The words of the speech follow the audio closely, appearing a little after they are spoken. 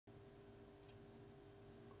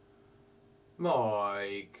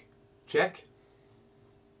Mic check.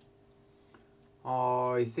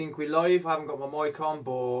 I think we're live. I haven't got my mic on,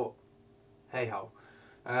 but hey ho.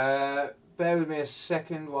 Bear with me a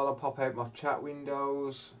second while I pop out my chat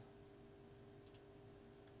windows.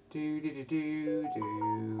 Do do do do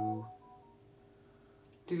do.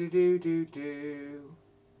 Do do do do do.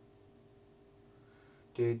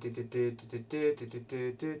 Do do do do do do do do do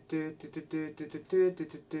do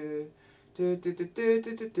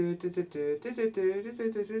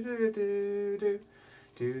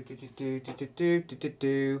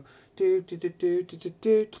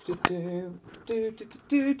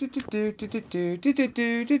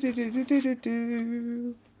do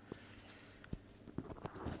do.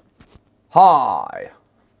 Hi.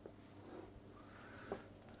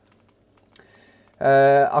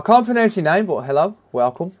 I can't pronounce your name, but hello,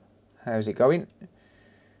 welcome. How's it going?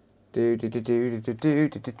 Do do do do do do do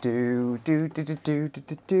do do do do do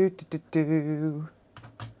do do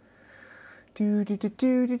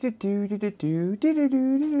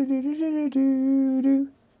do do.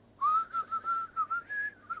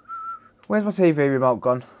 Where's my TV remote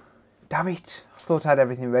gone? Damn it! I thought I had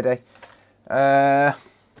everything ready.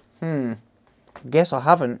 Guess I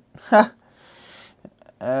haven't.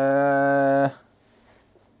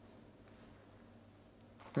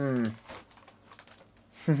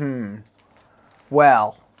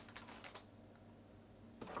 Well.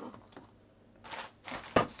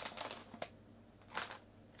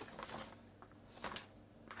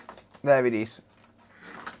 There it is.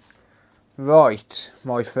 Right,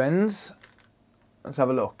 my friends. Let's have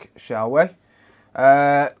a look, shall we?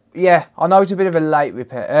 Yeah, I know it's a bit of a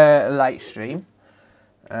late stream.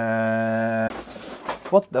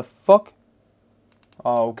 What the fuck?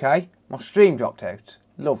 Okay, my stream dropped out.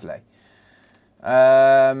 Lovely.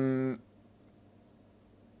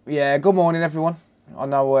 Yeah, good morning everyone. I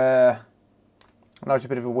know it's a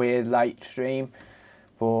bit of a weird late stream,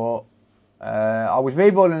 but I was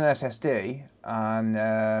rebuilding an SSD and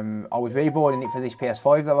I was rebuilding it for this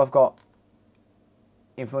PS5 that I've got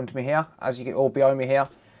in front of me here, as you can, or behind me here.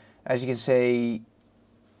 As you can see,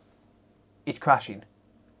 it's crashing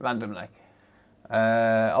randomly.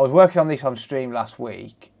 I was working on this on stream last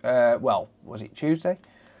week. Well, was it Tuesday?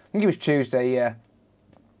 I think it was Tuesday, yeah.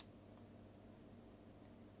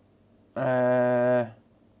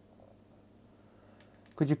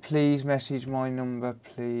 Could you please message my number,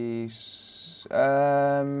 please?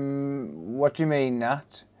 What do you mean,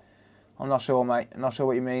 Nat? I'm not sure, mate. I'm not sure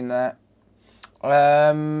what you mean there.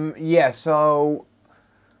 Yeah, so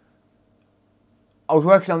I was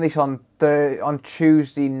working on this on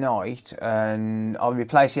Tuesday night, and I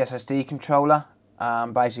replaced the SSD controller.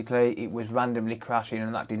 Basically, it was randomly crashing,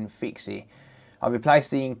 and that didn't fix it. I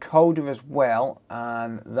replaced the encoder as well,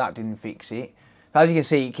 and that didn't fix it. As you can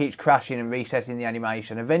see, it keeps crashing and resetting the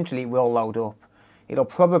animation. Eventually, it will load up. It'll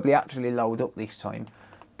probably actually load up this time,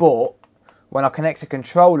 but when I connect a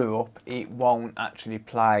controller up, it won't actually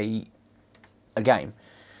play a game.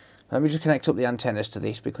 Let me just connect up the antennas to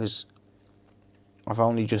this because I've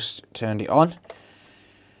only just turned it on.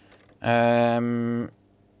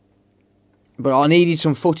 But I needed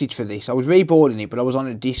some footage for this. I was reboarding it, but I was on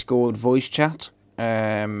a Discord voice chat,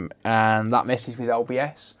 and that messes with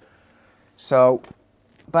OBS. So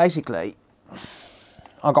basically,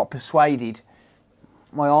 I got persuaded.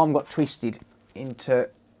 My arm got twisted into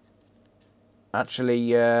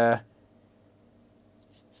actually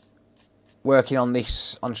working on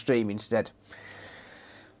this on stream instead.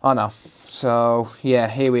 I know. So yeah,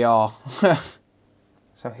 here we are.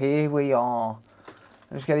 So here we are.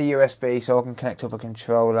 I'll just get a USB so I can connect up a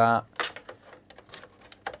controller.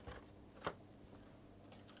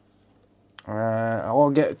 I'll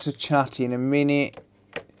get to chat in a minute.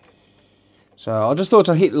 So I just thought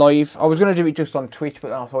I'd hit live. I was going to do it just on Twitch, but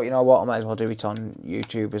then I thought, you know what, I might as well do it on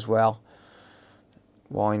YouTube as well.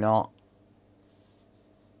 Why not?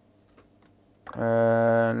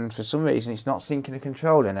 And for some reason it's not syncing the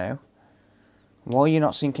controller now. Why are you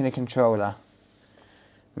not syncing the controller,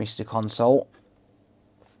 Mr. Console?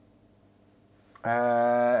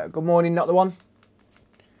 Good morning, not the one.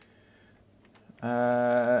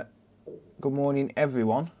 Good morning,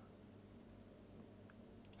 everyone.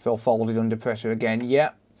 Feel folded under pressure again.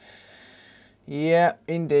 Yeah. Yeah,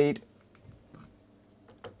 indeed.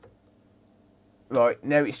 Right,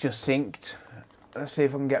 now it's just synced. Let's see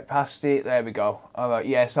if I can get past it. There we go. Alright,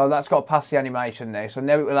 yeah, so that's got past the animation now. So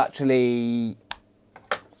now it will actually...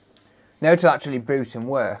 Now it'll actually boot and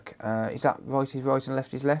work. Is that right is right and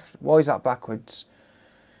left is left? Why is that backwards?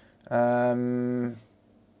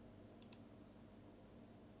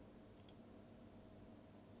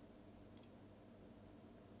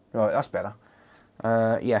 Right, that's better.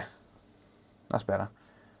 Yeah, that's better.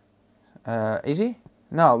 Is he?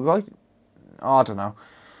 No, right. Oh, I don't know.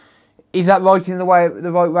 Is that right in the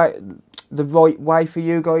right way for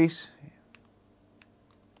you guys?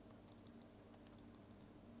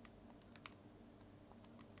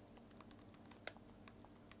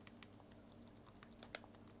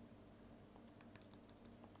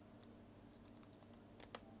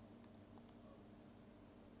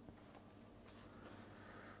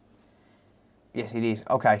 Yes, it is.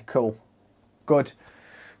 Okay, cool. Good.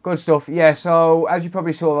 Good stuff. Yeah, so as you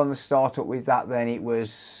probably saw on the startup with that, then it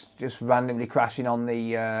was just randomly crashing on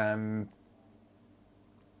the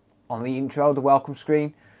intro, the welcome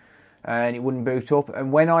screen, and it wouldn't boot up.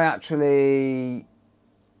 And when I actually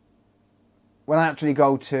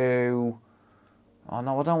go to, oh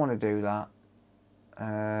no, I don't want to do that.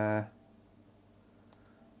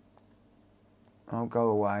 I'll go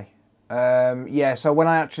away. Yeah, so when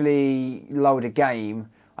I actually load a game,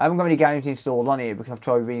 I haven't got any games installed on here because I've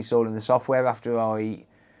tried reinstalling the software after I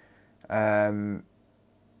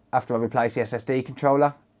replaced the SSD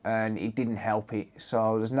controller, and it didn't help it.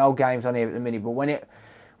 So there's no games on here at the minute. But when it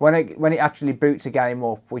actually boots a game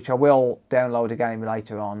up, which I will download a game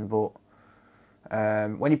later on, but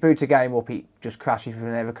when it boots a game up, it just crashes with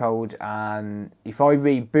an error code. And if I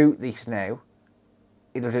reboot this now,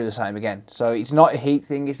 it'll do the same again. So it's not a heat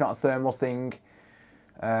thing, it's not a thermal thing.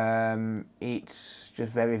 It's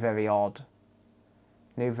just very, very odd.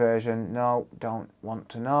 New version, no, don't want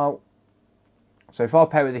to know. So if I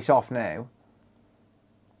power this off now,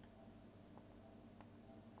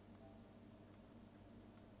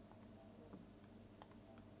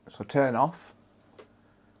 so turn off,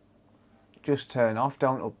 just turn off,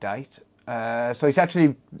 don't update. So it's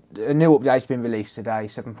actually, a new update's been released today,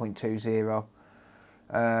 7.20. So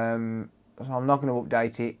I'm not going to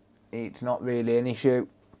update it. It's not really an issue.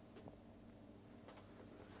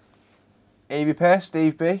 E-Repair,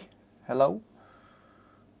 Steve B. Hello.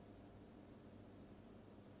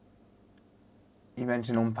 You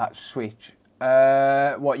mentioned unpatched switch.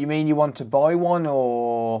 What, you mean you want to buy one,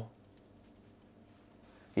 or?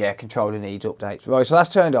 Yeah, controller needs updates. Right, so that's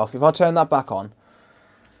turned off. If I turn that back on,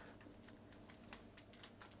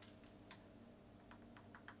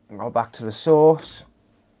 go back to the source.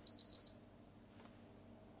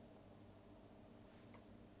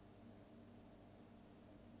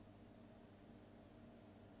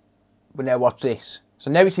 But now watch this.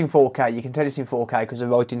 So now it's in 4K. You can tell it's in 4K because the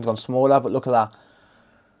writing's gone smaller, but look at that.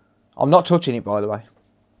 I'm not touching it, by the way.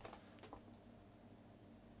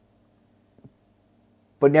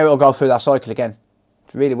 But now it'll go through that cycle again.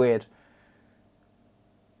 It's really weird.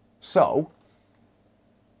 So,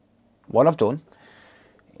 what I've done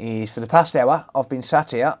is for the past hour, I've been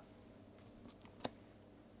sat here.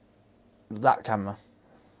 That camera.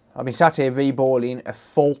 I've been sat here reballing a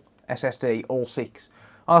full SSD, all 6.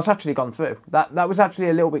 Oh, it's actually gone through. That was actually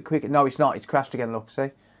a little bit quicker. No, it's not. It's crashed again, look,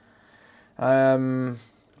 see?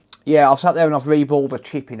 Yeah, I've sat there and I've reballed a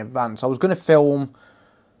chip in advance. I was going to film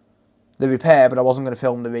the repair, but I wasn't going to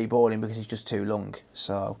film the reballing because it's just too long.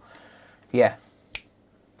 So, yeah,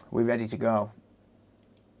 we're ready to go.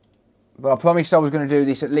 But I promised I was going to do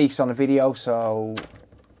this at least on a video, so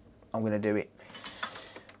I'm going to do it.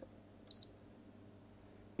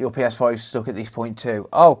 Your PS5's stuck at this point too.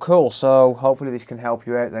 Oh, cool. So hopefully this can help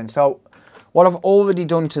you out then. So what I've already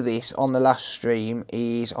done to this on the last stream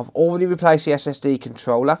is I've already replaced the SSD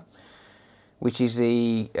controller, which is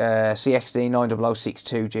the CXD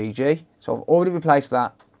 90062GG. So I've already replaced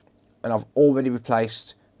that, and I've already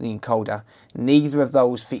replaced the encoder. Neither of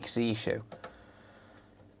those fix the issue.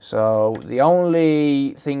 So the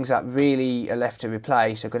only things that really are left to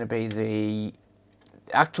replace are going to be the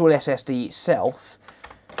actual SSD itself.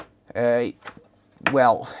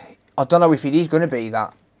 Well, I don't know if it is going to be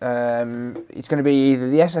that. It's going to be either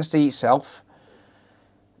the SSD itself,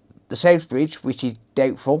 the South Bridge, which is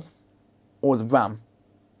doubtful, or the RAM.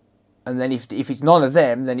 And then if it's none of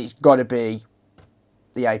them, then it's got to be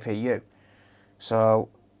the APU. So,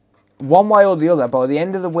 one way or the other, by the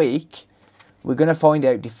end of the week, we're going to find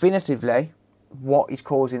out definitively what is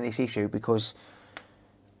causing this issue, because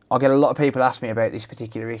I get a lot of people ask me about this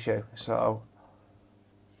particular issue. So,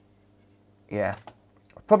 yeah,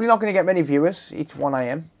 probably not going to get many viewers. It's 1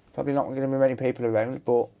 AM. Probably not going to be many people around,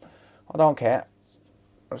 but I don't care.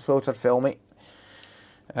 I just thought I'd film it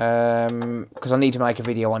because I need to make a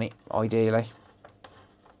video on it, ideally.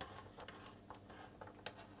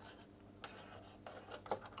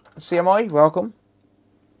 CMI, welcome.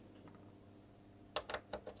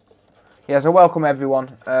 Yeah, so welcome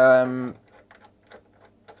everyone.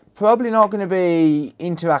 Probably not going to be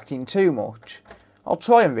interacting too much. I'll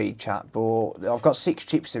try and read chat, but I've got 6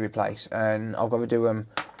 chips to replace, and I've got to do them,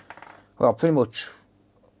 well, pretty much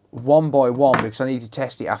one by one, because I need to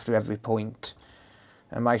test it after every point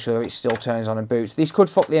and make sure it still turns on and boots. This could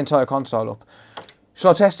fuck the entire console up.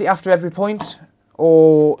 Shall I test it after every point,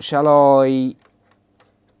 or shall I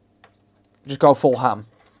just go full ham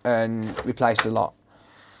and replace the lot?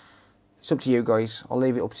 It's up to you guys. I'll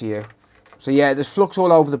leave it up to you. So yeah, there's flux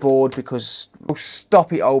all over the board because... Oh,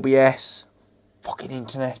 stop it, OBS. Fucking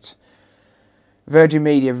internet. Virgin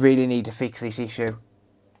Media really need to fix this issue.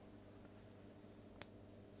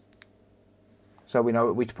 So we know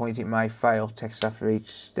at which point it may fail. Text after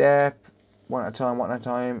each step. One at a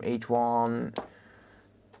time, each one.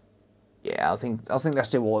 Yeah, I think let's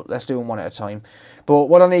do them one at a time. But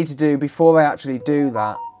what I need to do before I actually do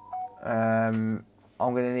that, I'm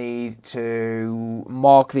going to need to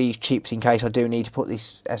mark these chips in case I do need to put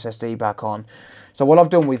this SSD back on. So what I've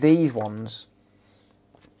done with these ones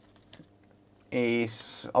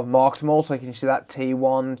is I've marked them all, so you can see that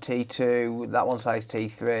T1, T2, that one says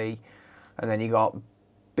T3, and then you got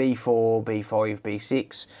B4, B5,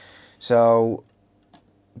 B6. So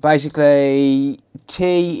basically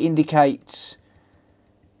T indicates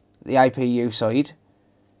the APU side.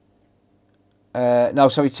 No,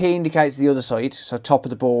 sorry, T indicates the other side, so top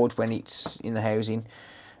of the board when it's in the housing,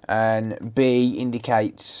 and B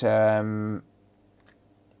indicates the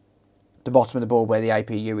bottom of the board where the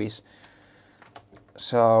APU is.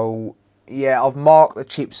 So yeah, I've marked the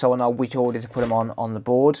chips so I know which order to put them on the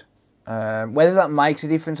board. Whether that makes a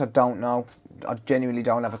difference, I don't know. I genuinely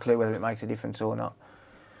don't have a clue whether it makes a difference or not.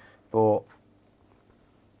 But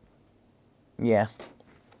yeah,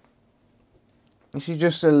 this is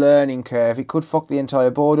just a learning curve. It could fuck the entire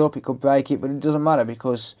board up, it could break it, but it doesn't matter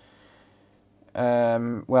because,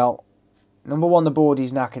 well, number one, the board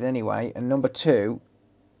is knackered anyway, and number two,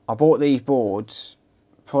 I bought these boards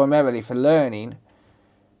primarily for learning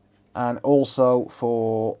and also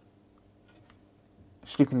for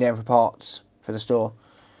stripping down for parts for the store.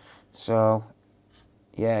 So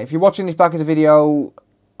yeah, if you're watching this back as a video,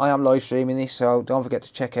 I am live streaming this, so don't forget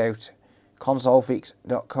to check out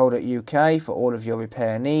consolefix.co.uk for all of your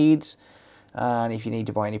repair needs, and if you need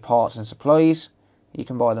to buy any parts and supplies, you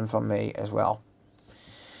can buy them from me as well.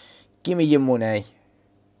 Give me your money.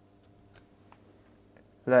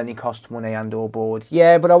 Learning costs money and or board.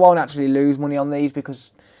 Yeah, but I won't actually lose money on these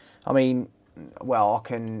because, I mean, well, I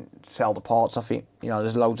can sell the parts off it. You know,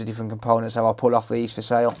 there's loads of different components, so I'll pull off these for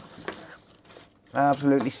sale.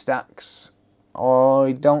 Absolutely stacks.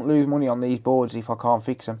 I don't lose money on these boards if I can't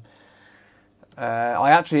fix them.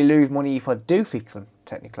 I actually lose money if I do fix them,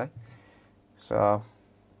 technically. So,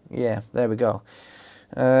 yeah, there we go.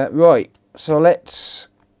 Right, so let's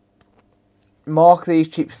mark these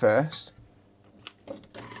chips first.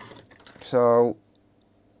 So,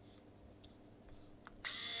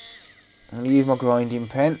 I'm going to use my grinding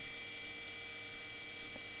pen.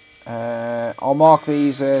 I'll mark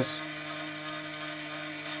these as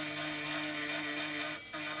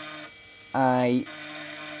A1,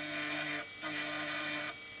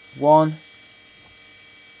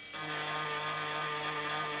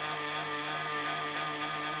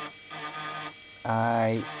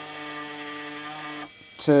 A2,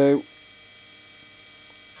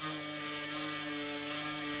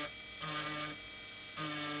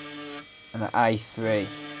 and an A3.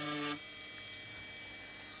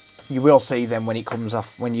 You will see them when it comes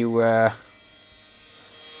off, when you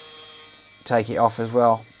take it off as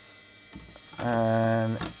well.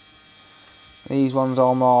 These ones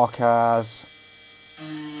I'll mark as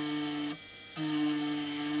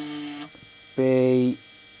B4,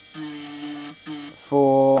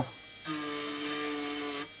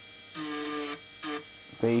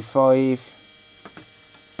 B5,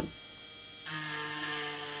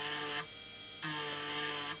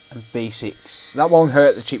 and B6. That won't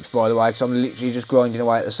hurt the chips, by the way, because I'm literally just grinding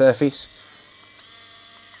away at the surface.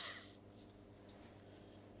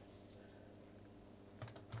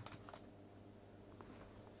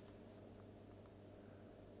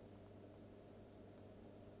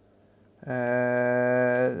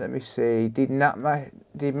 Let me see. Did Nat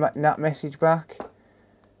message back?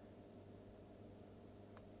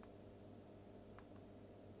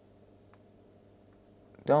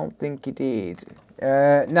 Don't think he did.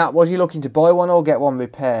 Nat, was you looking to buy one or get one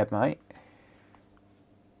repaired, mate?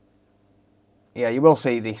 Yeah, you will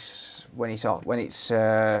see this when it's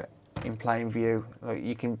in plain view. Like,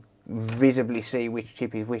 you can visibly see which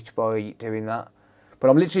chip is which by doing that. But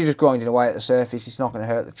I'm literally just grinding away at the surface. It's not going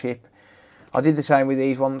to hurt the chip. I did the same with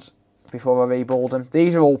these ones before I reballed them.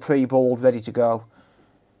 These are all pre-balled, ready to go.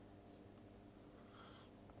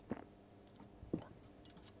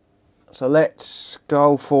 So let's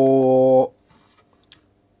go for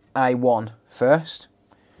A1 first,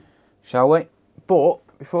 shall we? But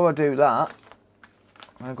before I do that,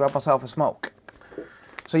 I'm going to grab myself a smoke.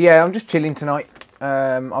 So yeah, I'm just chilling tonight.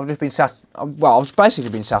 I've just been sat, well, I've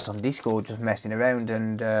basically been sat on Discord just messing around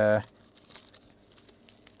and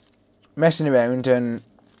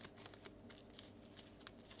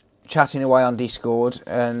chatting away on Discord,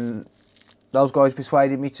 and those guys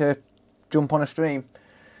persuaded me to jump on a stream.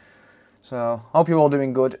 So, hope you're all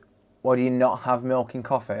doing good. Why do you not have milk in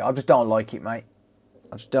coffee? I just don't like it, mate.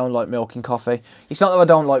 I just don't like milk in coffee. It's not that I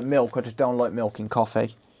don't like milk, I just don't like milk in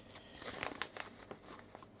coffee.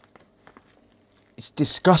 It's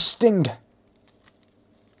disgusting.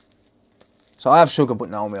 So I have sugar but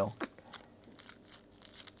no milk.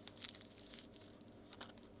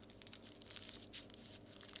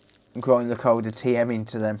 I'm growing the code of TM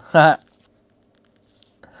into them.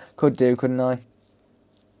 Could do, couldn't I?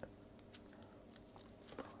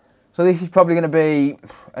 So this is probably going to be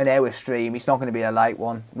an hour stream. It's not going to be a late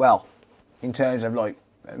one. Well, in terms of like,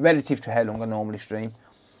 relative to how long I normally stream.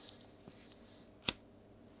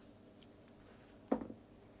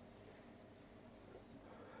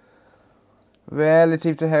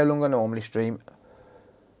 Relative to how long I normally stream.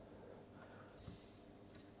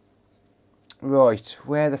 Right,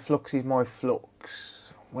 where the flux is my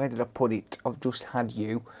flux? Where did I put it? I've just had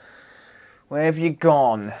you. Where have you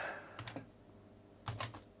gone?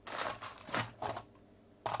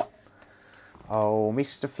 Oh,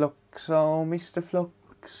 Mr. Flux, oh, Mr.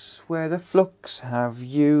 Flux, where the flux have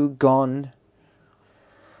you gone?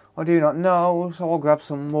 I do not know, so I'll grab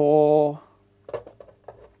some more.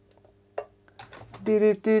 I'll give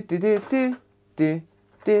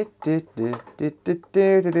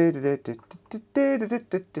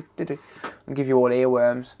you all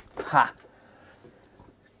earworms. Ha!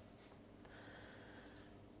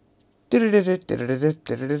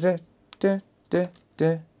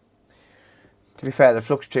 To be fair, the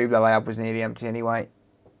flux tube that I had was nearly empty anyway.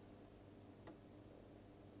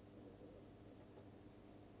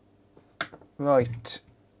 Right.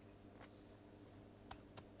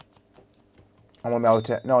 I'm on my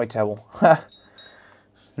night towel.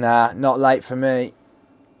 Nah, not late for me.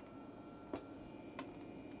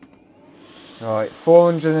 Right,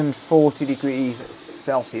 440 degrees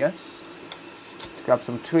Celsius. Let's grab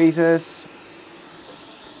some tweezers.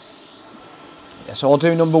 Yeah, so I'll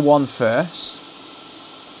do number 1 first.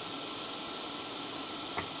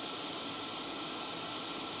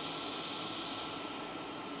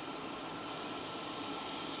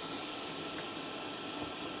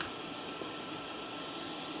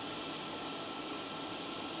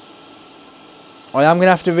 I am going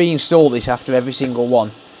to have to reinstall this after every single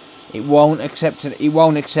one. It won't accept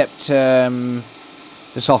the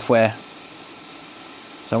software.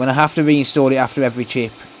 So I'm going to have to reinstall it after every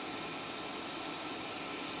chip.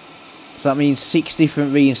 So that means 6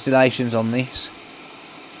 different reinstallations on this.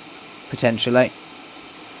 Potentially.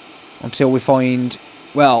 Until we find,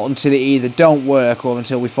 well, until it either don't work or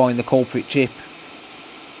until we find the culprit chip.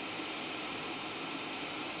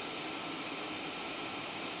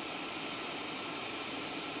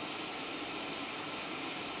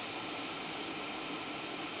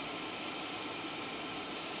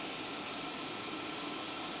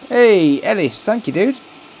 Hey, Ellis, thank you, dude.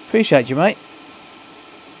 Appreciate you, mate.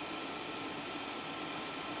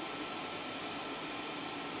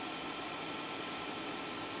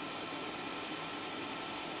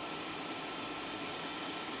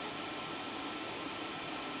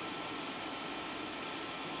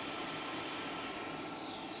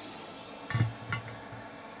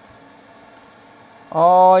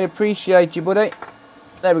 Oh, I appreciate you, buddy.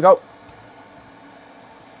 There we go.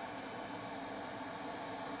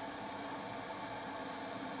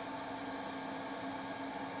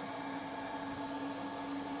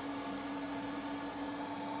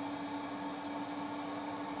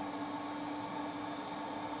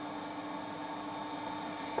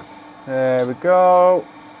 There we go.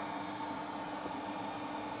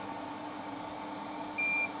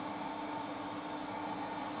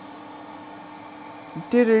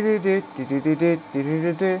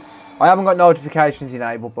 I haven't got notifications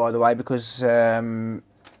enabled, by the way, because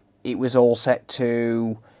it was all set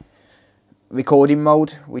to recording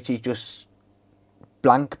mode, which is just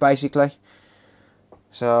blank, basically.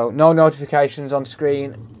 So no notifications on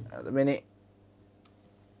screen at the minute,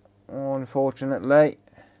 unfortunately.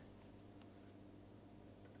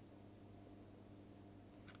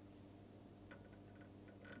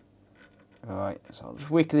 Alright, so I'll just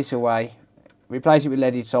wick this away. Replace it with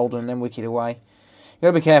leaded solder and then wick it away. You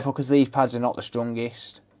gotta be careful because these pads are not the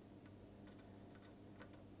strongest.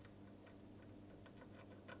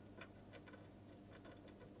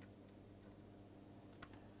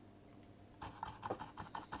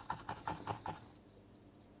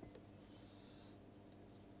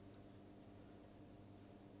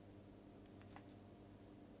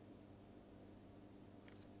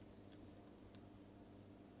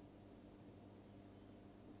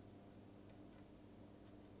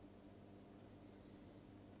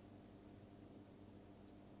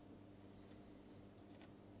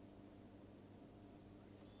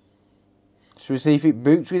 Should we see if it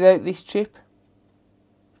boots without this chip?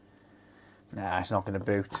 Nah, it's not going to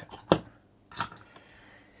boot.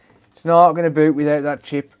 It's not going to boot without that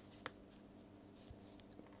chip.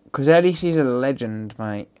 Because Ellis is a legend,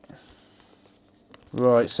 mate.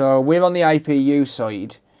 Right, so we're on the APU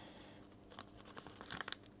side.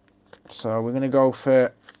 So we're going to go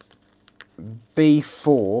for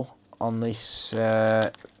B4 on this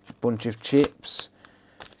bunch of chips.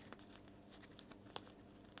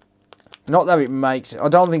 Not that it makes... I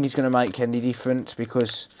don't think it's going to make any difference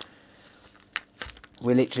because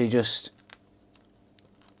we're literally just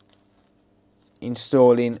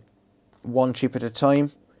installing one chip at a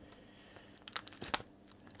time.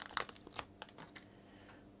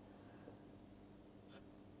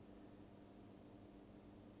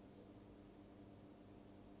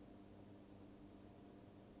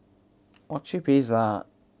 What chip is that?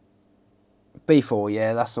 B4,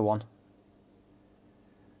 yeah, that's the one.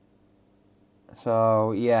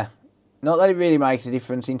 So, yeah. Not that it really makes a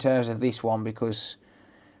difference in terms of this one because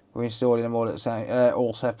we're installing them all at the same,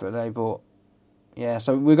 all separately, but yeah,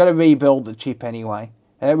 so we've got to rebuild the chip anyway.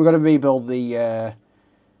 We've got to rebuild the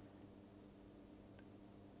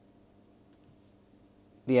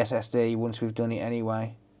SSD once we've done it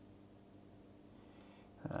anyway.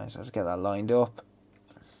 Alright, so let's get that lined up.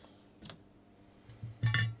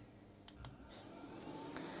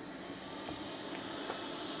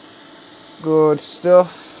 Good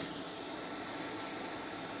stuff.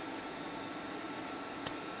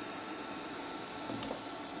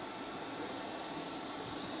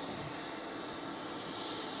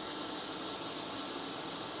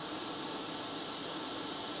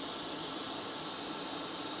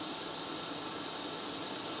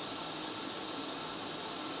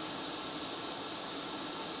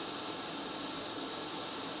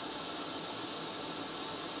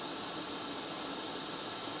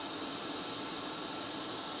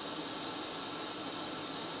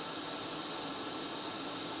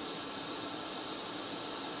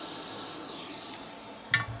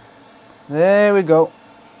 There we go.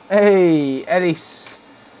 Hey, Ellis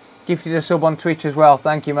gifted a sub on Twitch as well.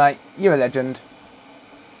 Thank you, mate. You're a legend.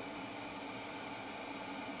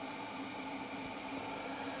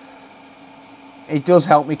 It does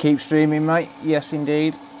help me keep streaming, mate. Yes,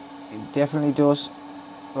 indeed. It definitely does.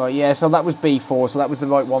 Right, yeah, so that was B4, so that was the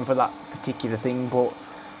right one for that particular thing, but,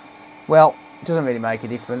 well, it doesn't really make a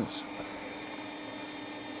difference.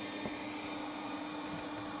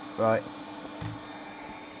 Right.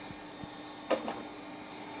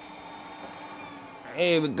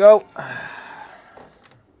 Here we go.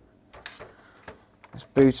 Let's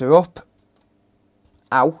boot her up.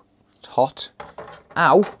 Ow. It's hot.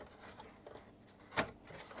 Ow.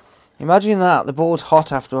 Imagine that. The board's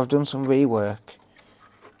hot after I've done some rework.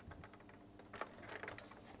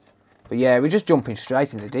 But yeah, we're just jumping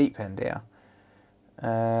straight in the deep end here.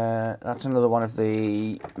 That's another one of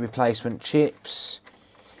the replacement chips.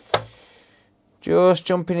 Just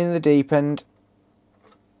jumping in the deep end.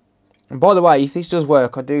 And by the way, if this does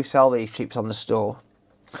work, I do sell these chips on the store.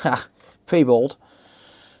 Ha! Pre-balled.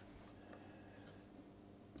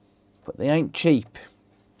 But they ain't cheap.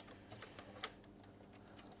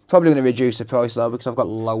 Probably going to reduce the price though, because I've got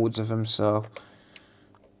loads of them, so...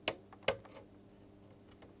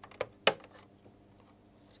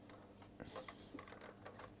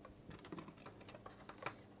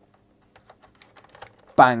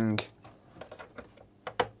 Bang.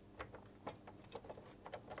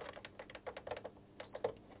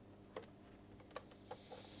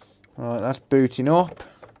 Right, that's booting up.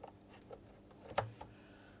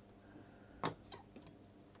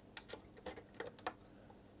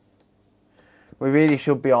 We really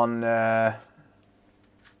should be on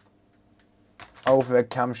overhead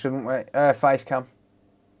cam, shouldn't we? Face cam.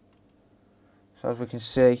 So as we can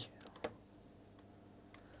see.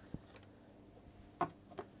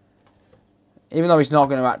 Even though it's not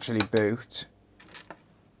going to actually boot,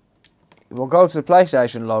 we'll go to the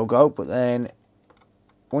PlayStation logo, but then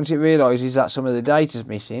once it realises that some of the data's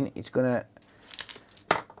missing, it's going to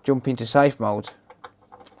jump into safe mode.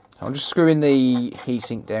 I'm just screwing the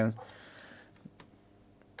heatsink down.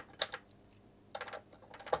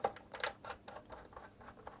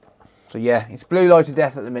 So yeah, it's blue light of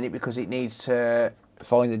death at the minute because it needs to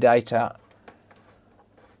find the data.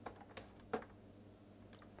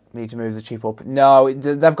 Need to move the chip up. No,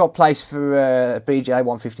 they've got place for BGA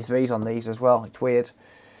 153s on these as well. It's weird.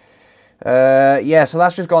 Yeah, so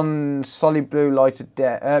that's just gone solid blue light of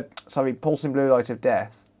death. Sorry, pulsing blue light of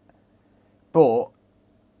death. But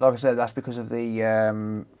like I said, that's because of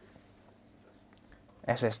the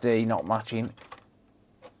SSD not matching.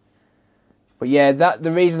 But yeah,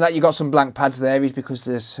 the reason that you got some blank pads there is because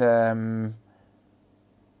there's what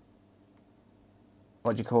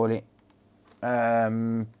do you call it?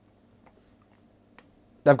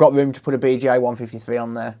 They've got room to put a BGA 153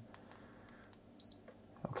 on there.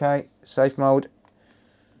 Okay, safe mode.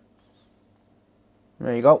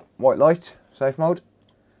 There you go, white light, safe mode.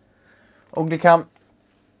 Ugly cam.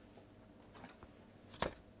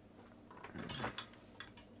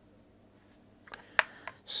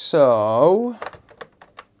 So,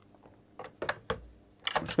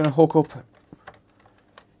 I'm just going to hook up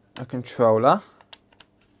a controller.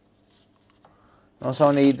 Also,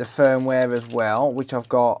 I need the firmware as well, which I've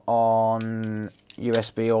got on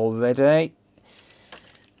USB already.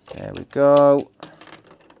 There we go.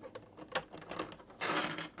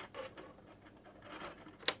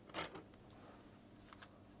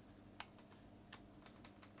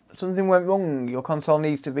 Something went wrong. Your console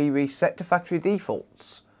needs to be reset to factory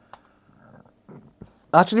defaults.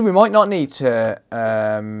 Actually, we might not need to.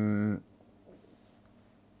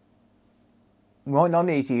 We might not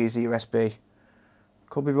need to use the USB.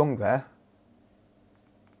 Could be wrong there.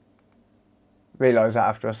 Realise that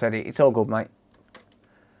after I said it. It's all good, mate.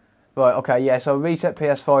 Right, okay, yeah, so reset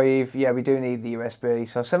PS5, yeah, we do need the USB.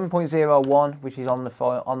 So 7.01, which is on the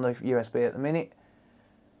USB at the minute.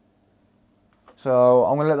 So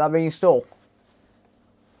I'm going to let that reinstall.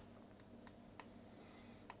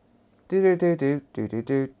 Do.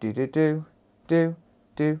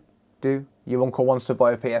 Your uncle wants to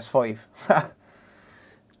buy a PS5.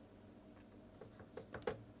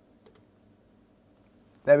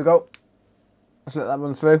 There we go. Let's let that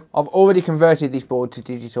run through. I've already converted this board to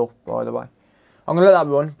digital, by the way. I'm going to let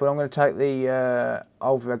that run, but I'm going to take the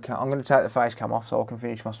overhead cam. I'm going to take the face cam off so I can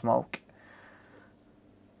finish my smoke.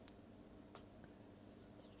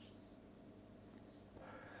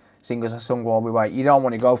 Sing us a song while we wait. You don't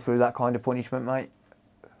want to go through that kind of punishment, mate.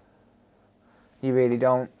 You really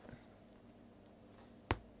don't.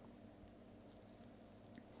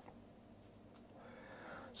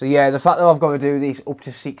 So yeah, the fact that I've got to do this up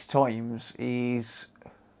to 6 times is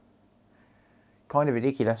kind of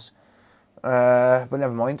ridiculous. But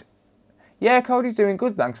never mind. Yeah, Cody's doing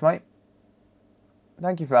good, thanks, mate.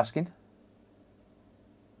 Thank you for asking.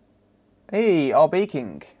 Hey, RB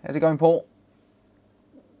King. How's it going, Paul?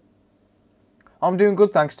 I'm doing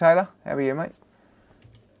good, thanks, Taylor. How are you, mate?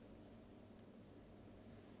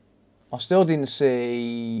 I still didn't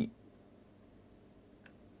see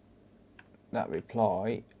that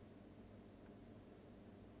reply.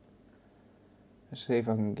 Let's see if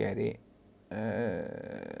I can get it.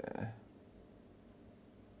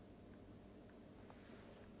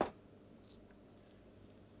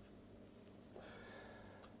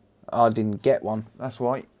 I didn't get one, that's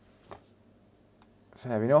why.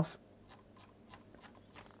 Fair enough.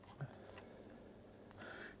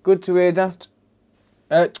 Good to hear that.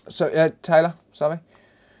 Taylor, sorry.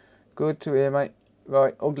 Good to hear, mate.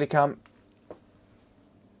 Right, ugly cam.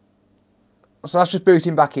 So that's just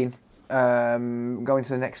booting back in. Going to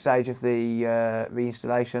the next stage of the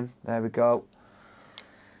reinstallation. There we go.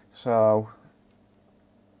 So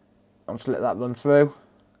I'll just let that run through.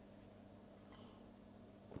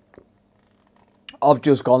 I've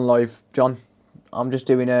just gone live, John. I'm just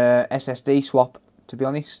doing a SSD swap, to be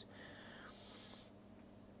honest.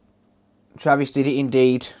 Travis did it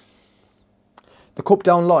indeed. The cup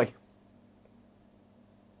don't lie.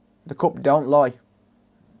 The cup don't lie.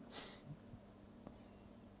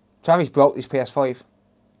 Travis broke this PS5.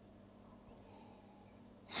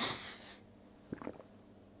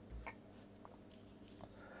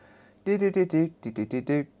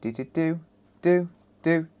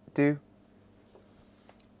 Do.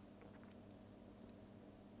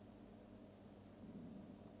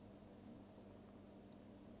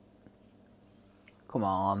 Come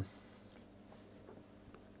on.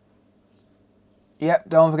 Yep,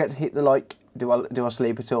 don't forget to hit the like. Do I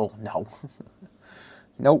sleep at all? No.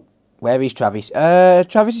 Nope. Where is Travis?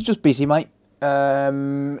 Travis is just busy, mate.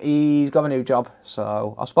 He's got a new job,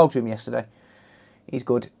 so I spoke to him yesterday. He's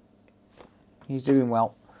good. He's doing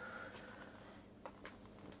well.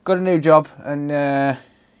 Got a new job, and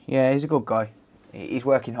yeah, he's a good guy. He's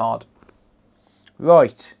working hard.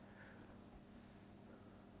 Right.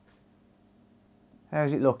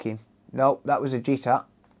 How's it looking? Nope, that was a jitter.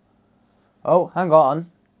 Oh, hang on.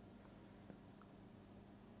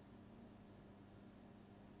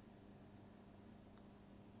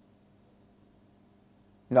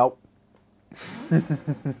 Nope.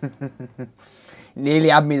 Nearly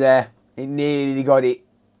had me there. It nearly got it.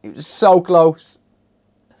 It was so close.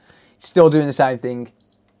 Still doing the same thing.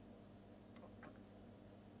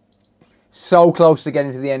 so close to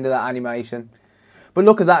getting to the end of that animation. But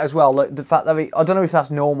look at that as well. Like the fact that I don't know if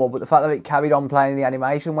that's normal, but the fact that it carried on playing the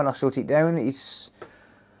animation when I shut it down, I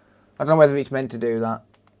don't know whether it's meant to do that,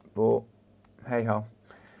 but hey ho.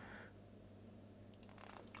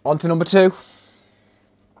 On to number 2.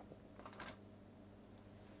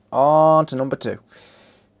 On to number 2.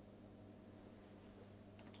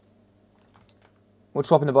 Would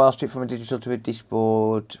swapping the BIOS chip from a digital to a disk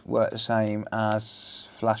board work the same as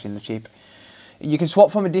flashing the chip? You can swap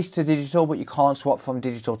from a disk to digital, but you can't swap from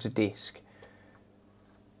digital to disk.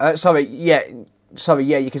 Sorry,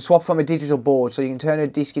 you can swap from a digital board, so you can turn a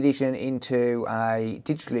disk edition into a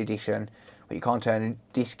digital edition, but you can't turn a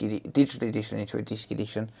digital edition into a disk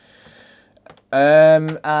edition.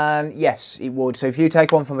 And yes, it would. So if you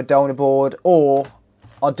take one from a donor board, or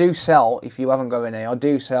I do sell, if you haven't got any, I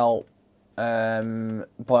do sell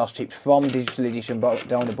BIOS chips from digital edition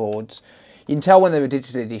donor boards. You can tell when they're a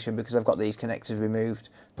digital edition because I've got these connectors removed,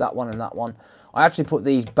 that one and that one. I actually put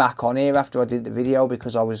these back on here after I did the video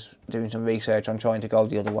because I was doing some research on trying to go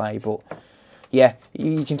the other way. But yeah,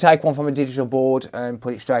 you can take one from a digital board and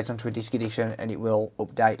put it straight onto a disc edition and it will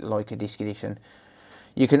update like a disc edition.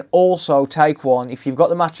 You can also take one, if you've got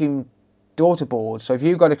the matching daughter board, so if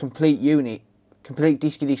you've got a complete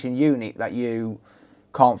disc edition unit that you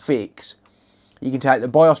can't fix, you can take the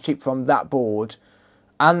BIOS chip from that board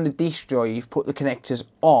and the disk drive, put the connectors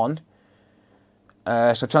on,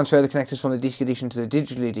 so transfer the connectors from the disc edition to the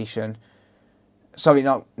digital edition. Sorry,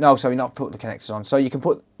 not put the connectors on. So you can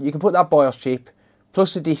put that BIOS chip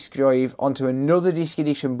plus the disk drive onto another disc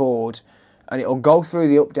edition board, and it'll go through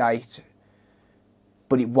the update,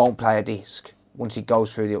 but it won't play a disc. Once it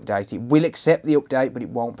goes through the update, it will accept the update, but it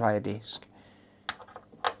won't play a disc.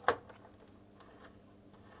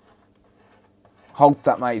 Hope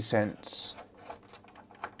that made sense.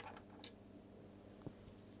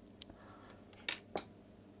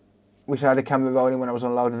 Wish I had a camera rolling when I was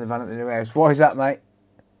unloading the van at the new house. Why is that, mate?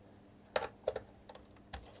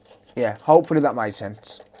 Yeah, hopefully that made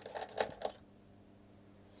sense.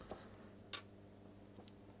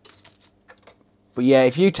 But yeah,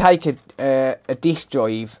 if you take a disk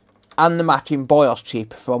drive and the matching BIOS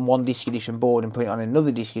chip from one disc edition board and put it on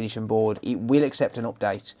another disc edition board, it will accept an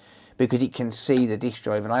update because it can see the disk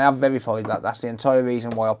drive. And I have verified that. That's the entire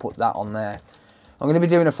reason why I put that on there. I'm going to be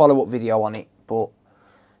doing a follow-up video on it, but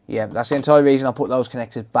yeah, that's the entire reason I put those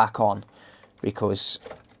connectors back on, because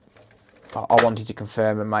I wanted to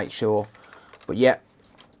confirm and make sure. But yeah,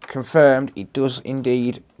 confirmed, it does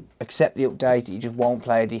indeed accept the update. It just won't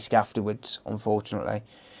play a disc afterwards, unfortunately.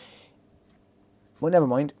 Well, never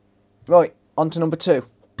mind. Right, on to number 2.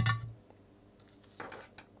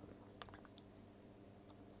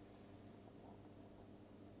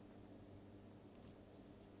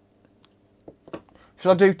 Should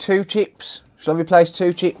I do 2 chips? Should I replace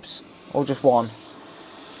 2 chips or just one?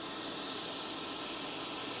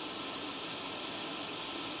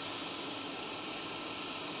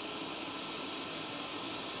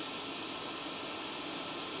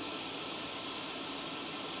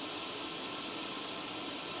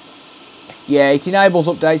 Yeah, it enables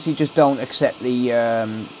updates, it just don't accept the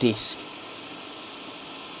disk.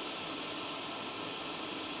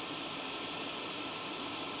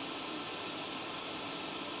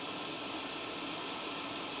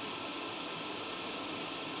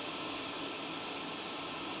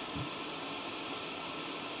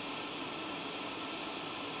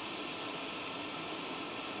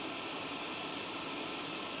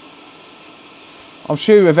 I'm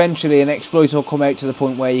sure eventually an exploit will come out to the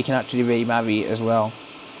point where you can actually remarry it as well.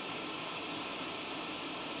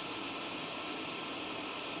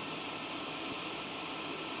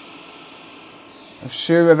 I'm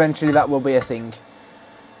sure eventually that will be a thing.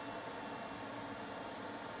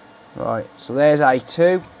 Right, so there's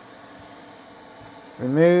A2.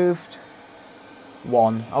 Removed.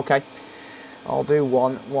 1. Okay. I'll do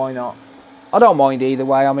 1. Why not? I don't mind either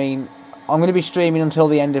way. I mean, I'm going to be streaming until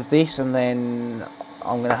the end of this, and then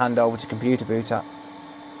I'm going to hand over to Computer Boot App.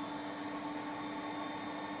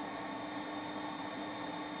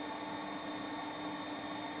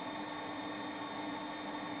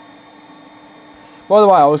 By the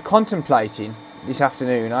way, I was contemplating this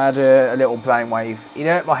afternoon. I had a little brainwave. It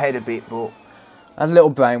hurt my head a bit, but I had a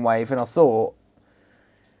little brainwave, and I thought,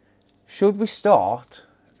 should we start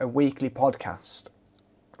a weekly podcast?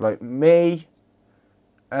 Like me,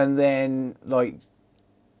 and then like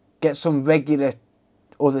get some regular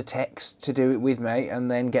other techs to do it with me, and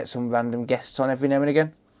then get some random guests on every now and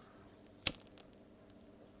again.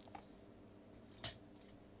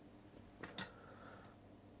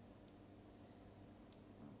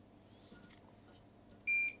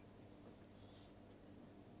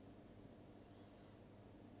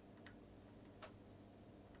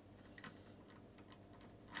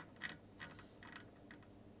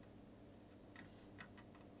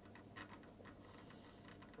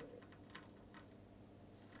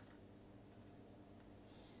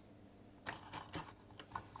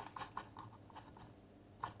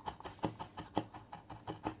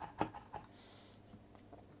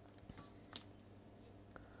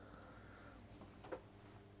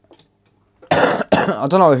 I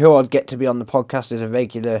don't know who I'd get to be on the podcast as a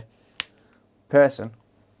regular person,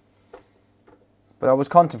 but I was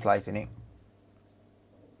contemplating it.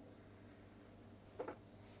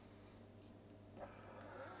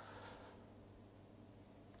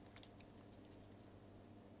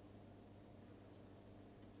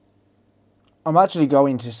 I'm actually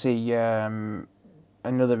going to see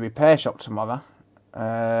another repair shop tomorrow.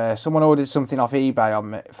 Someone ordered something off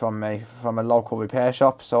eBay from a local repair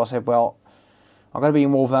shop, so I said, well, I'm going to be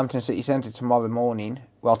in Wolverhampton City Centre tomorrow morning,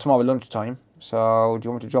 well, tomorrow lunchtime, so do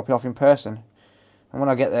you want me to drop it off in person? And when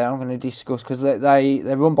I get there, I'm going to discuss, because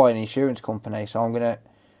they're run by an insurance company, so I'm going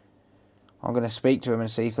to speak to them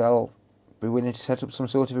and see if they'll be willing to set up some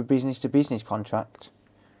sort of a business-to-business contract.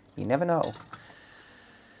 You never know.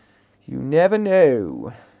 You never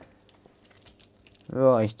know.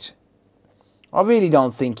 Right. I really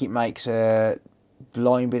don't think it makes a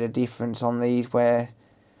blind bit of difference on these where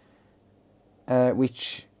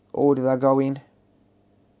which order they go in.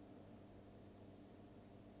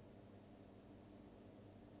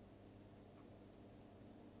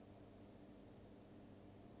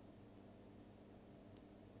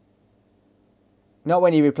 Not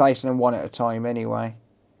when you're replacing them one at a time anyway.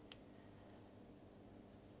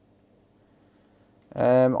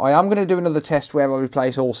 I am going to do another test where I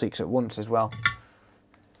replace all 6 at once as well.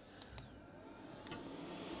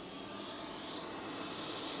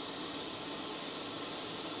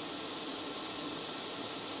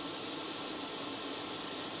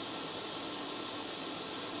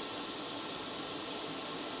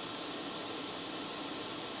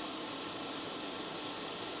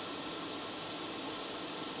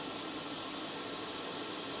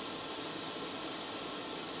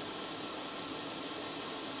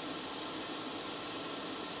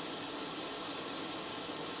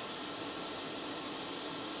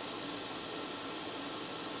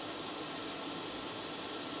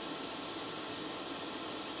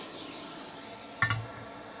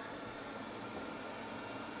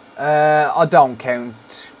 I don't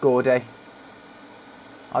count, Gordy.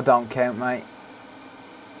 I don't count, mate.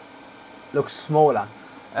 Looks smaller.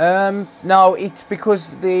 No, it's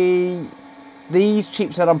because these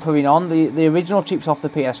chips that I'm putting on, the original chips off the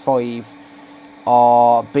PS5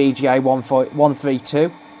 are BGA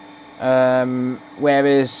 132.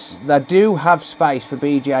 Whereas they do have space for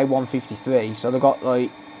BGA 153, so they've got like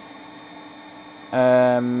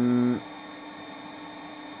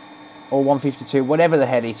or 152, whatever the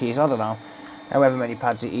hell it is, I don't know, however many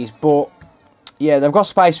pads it is, but yeah, they've got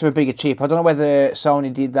space for a bigger chip. I don't know whether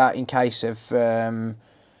Sony did that in case of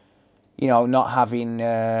you know, not having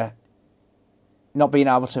not being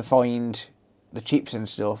able to find the chips and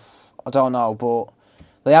stuff. I don't know, but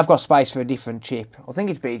they have got space for a different chip. I think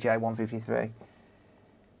it's BGA 153.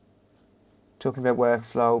 Talking about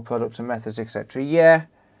workflow, products and methods, etc. Yeah.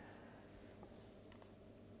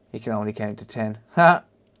 You can only count to 10. Ha!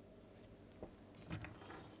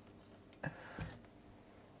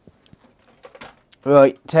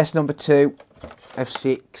 Right, test number 2 of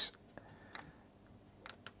 6.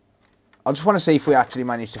 I just want to see if we actually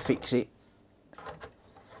managed to fix it.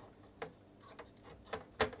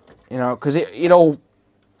 You know, because it'll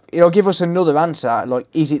give us another answer, like,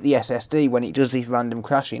 is it the SSD when it does this random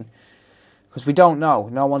crashing? Because we don't know.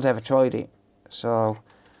 No one's ever tried it. So,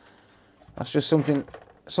 that's just something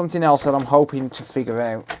else that I'm hoping to figure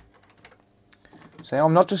out. So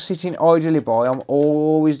I'm not just sitting idly by, I'm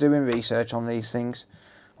always doing research on these things.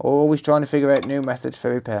 Always trying to figure out new methods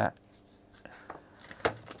for repair.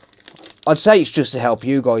 I'd say it's just to help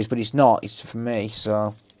you guys, but it's not. It's for me,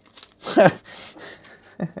 so... No,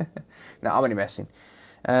 I'm only messing.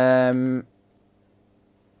 No,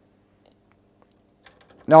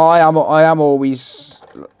 I am always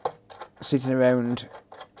sitting around,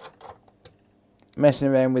 messing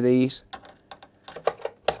around with these.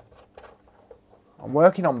 I'm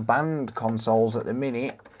working on band consoles at the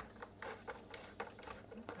minute.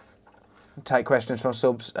 Take questions from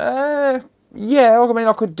subs. Yeah, I mean,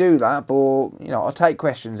 I could do that, but, you know, I'll take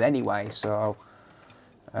questions anyway, so,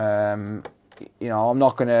 you know, I'm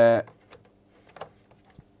not gonna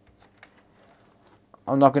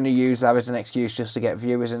use that as an excuse just to get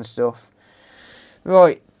viewers and stuff.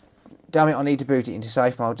 Right, damn it, I need to boot it into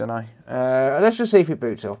safe mode, don't I? Let's just see if it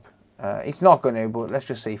boots up. It's not gonna, but let's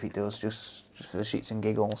just see if it does, just for the shits and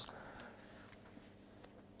giggles.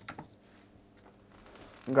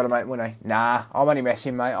 I've got to make money. Nah, I'm only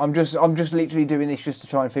messing, mate. I'm just literally doing this just to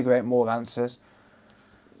try and figure out more answers.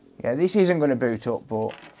 Yeah, this isn't going to boot up,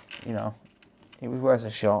 but, you know, it was worth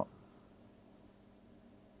a shot.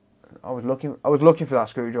 I was looking for that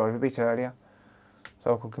screwdriver a bit earlier,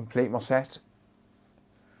 so I could complete my set.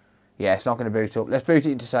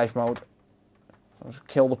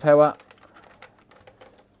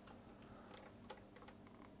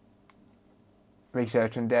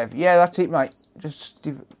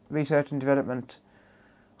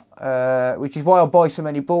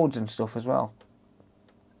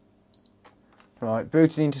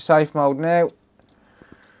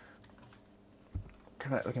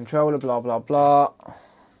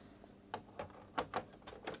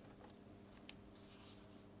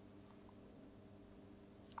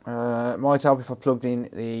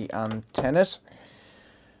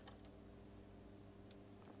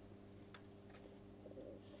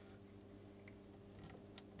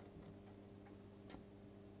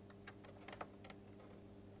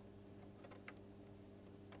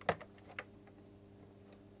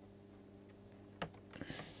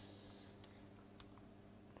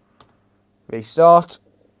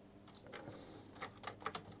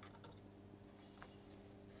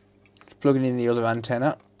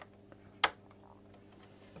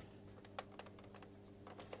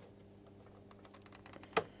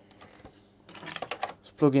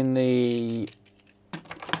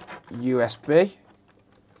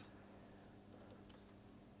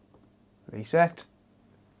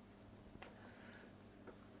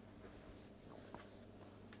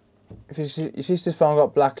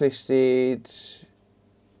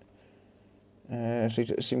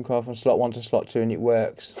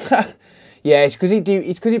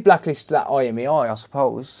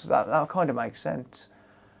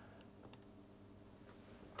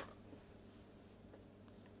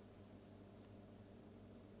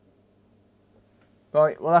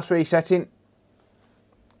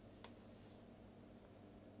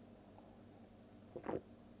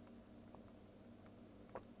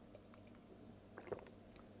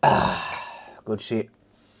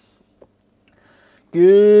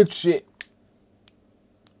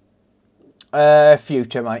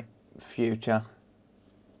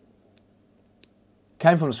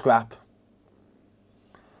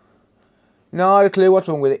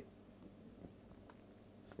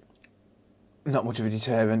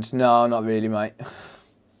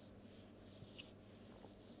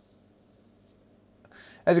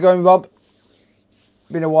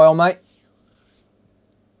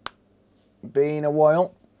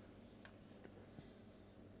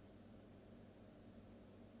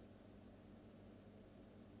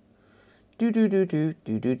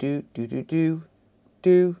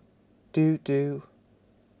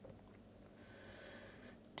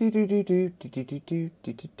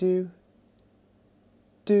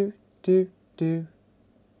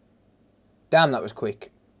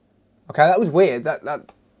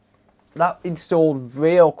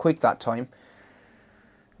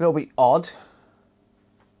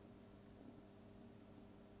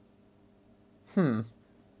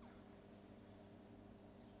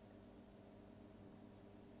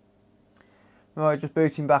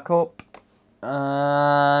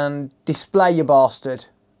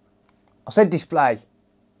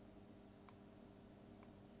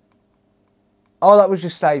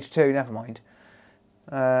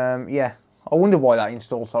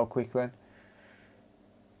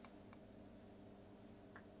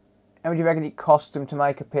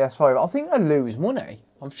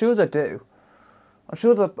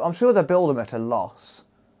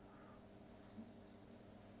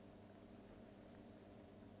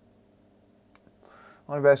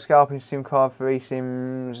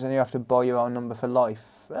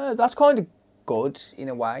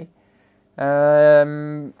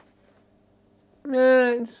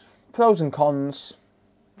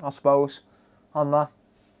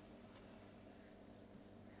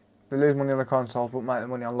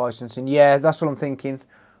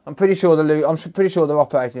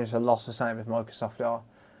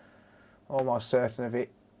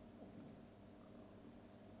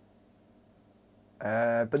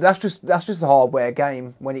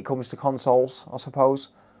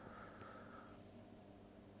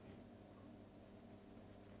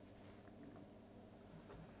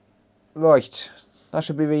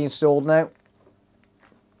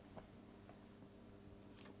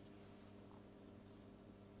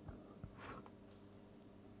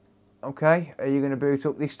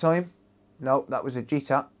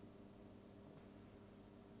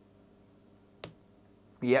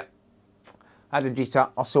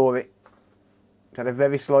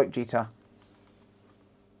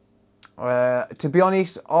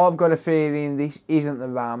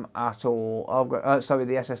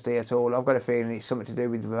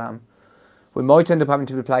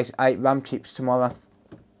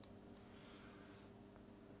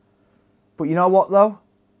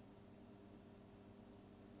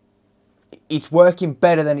 it's working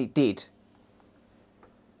better than it did.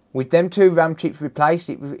 With them 2 RAM chips replaced,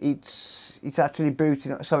 it's actually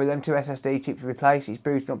booting up. Sorry, them 2 SSD chips replaced, it's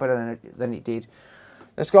booting up better than it did.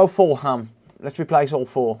 Let's go full ham. Let's replace all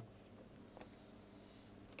 4.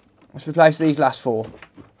 Let's replace these last 4.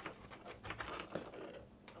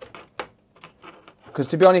 Because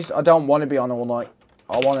to be honest, I don't want to be on all night.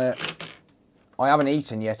 I haven't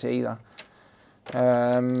eaten yet either.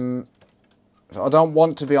 So I don't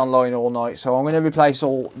want to be online all night. So I'm going to replace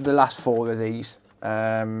all the last 4 of these.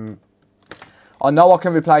 I know I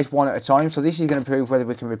can replace 1 at a time, so this is going to prove whether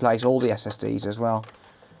we can replace all the SSDs as well.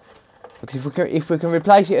 Because if we can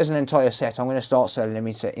replace it as an entire set, I'm going to start selling them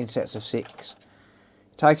in sets of 6.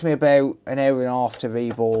 It takes me about an hour and a half to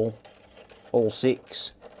reball all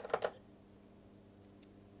 6.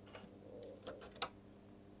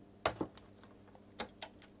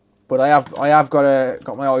 But I have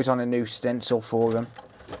got my eyes on a new stencil for them.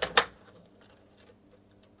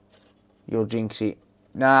 You'll jinx it.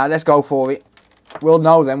 Nah, let's go for it. We'll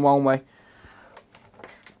know then, won't we?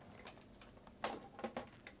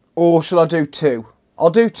 Or shall I do 2? I'll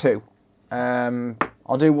do 2.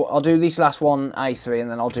 I'll do this last one A3, and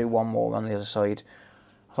then I'll do 1 more on the other side.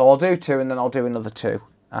 So I'll do 2, and then I'll do another 2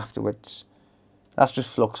 afterwards. That's just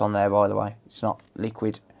flux on there, by the way. It's not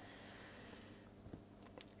liquid.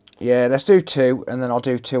 Yeah, let's do 2, and then I'll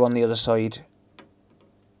do 2 on the other side.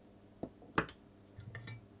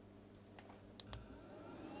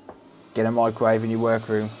 Get a microwave in your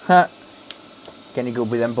workroom. Ha! Getting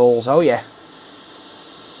good with them balls. Oh yeah.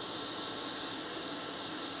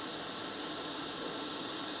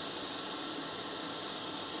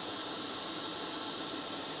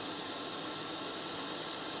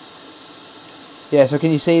 Yeah, so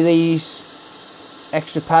can you see these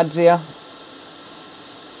extra pads here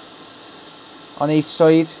on each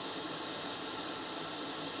side?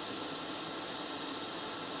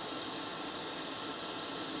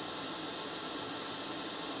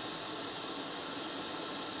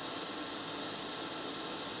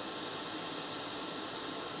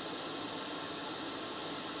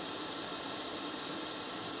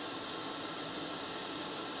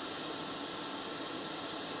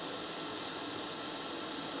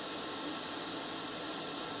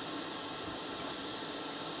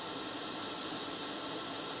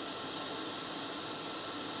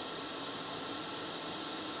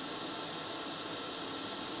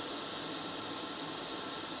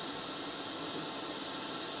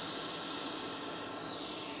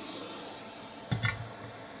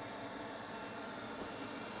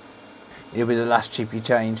 It'll be the last chip you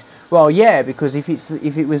change. Well, yeah, because if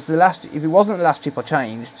it wasn't the last chip I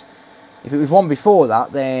changed, if it was one before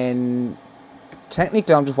that, then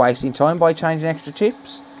technically I'm just wasting time by changing extra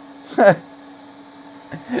chips.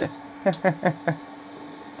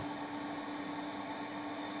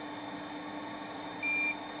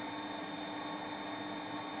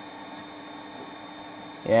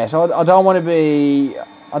 Yeah, so I don't want to be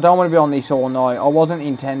on this all night. I wasn't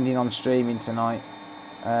intending on streaming tonight.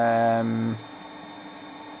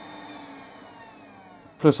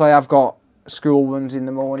 Plus I have got school runs in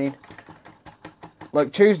the morning.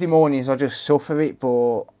 Like Tuesday mornings I just suffer it,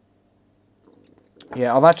 but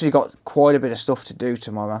yeah, I've actually got quite a bit of stuff to do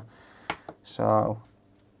tomorrow. So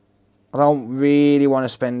I don't really want to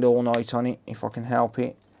spend all night on it if I can help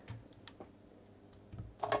it.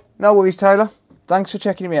 No worries, Taylor. Thanks for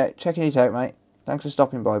checking it out, mate. Thanks for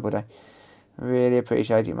stopping by, buddy. Really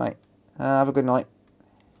appreciate it, mate. Have a good night.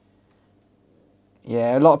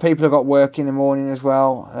 Yeah, a lot of people have got work in the morning as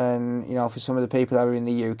well, and you know, for some of the people that are in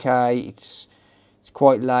the UK, it's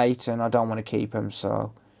quite late, and I don't want to keep them.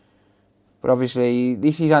 So, but obviously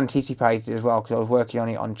this is anticipated as well because I was working on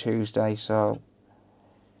it on Tuesday. So,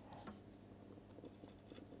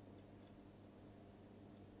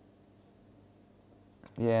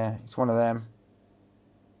 yeah, it's one of them.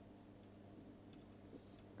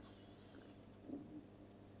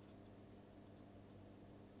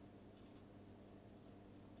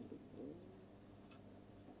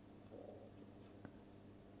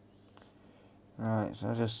 Right, so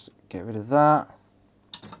I'll just get rid of that.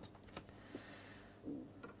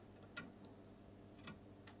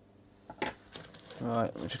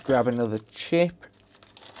 Right, we'll just grab another chip.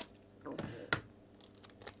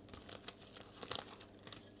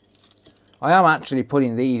 I am actually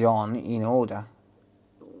putting these on in order,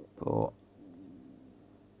 but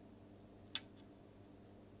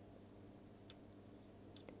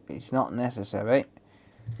it's not necessary.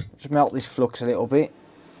 Just melt this flux a little bit.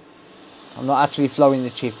 I'm not actually flowing the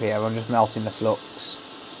chip here, I'm just melting the flux.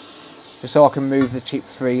 Just so I can move the chip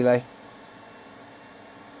freely.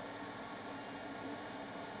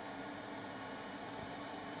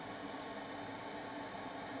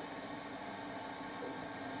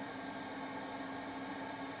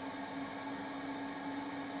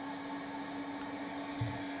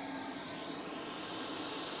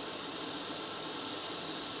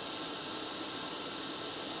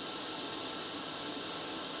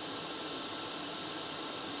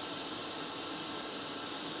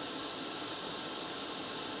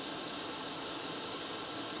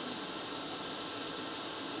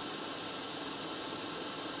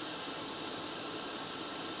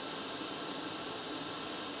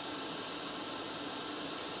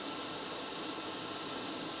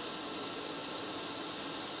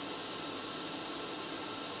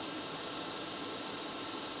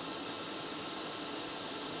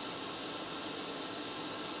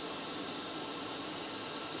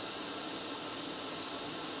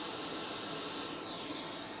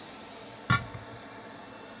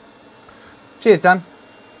 Cheers, Dan.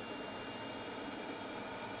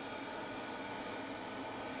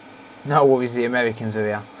 No worries, the Americans are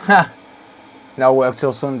here. No work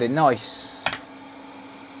till Sunday. Nice.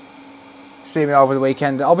 Streaming over the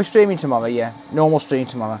weekend. I'll be streaming tomorrow, yeah. Normal stream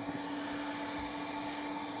tomorrow.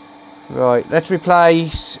 Right, let's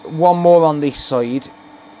replace one more on this side.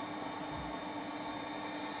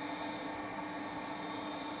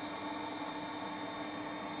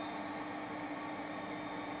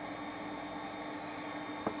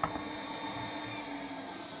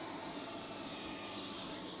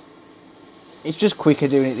 It's just quicker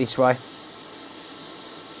doing it this way.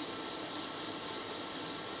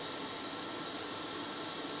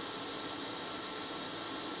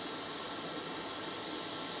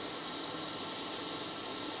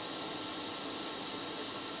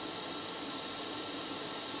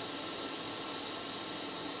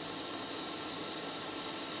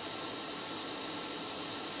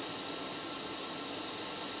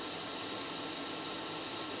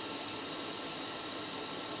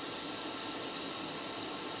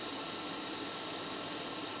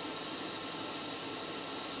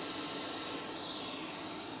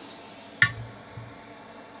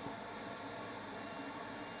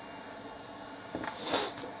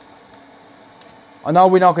 I know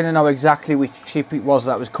we're not going to know exactly which chip it was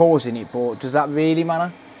that was causing it, but does that really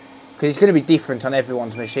matter? Because it's going to be different on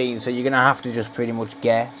everyone's machine, so you're going to have to just pretty much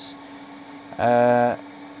guess. But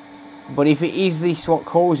if it is this what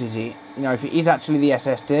causes it, you know, if it is actually the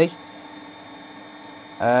SSD,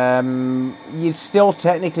 you'd still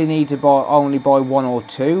technically need to only buy one or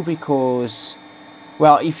two, because,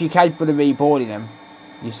 well, if you're capable of reboarding them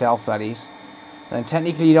yourself, that is, then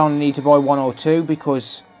technically you'd only need to buy one or two,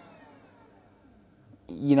 because,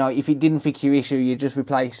 you know, if it didn't fix your issue, you just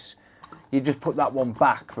put that one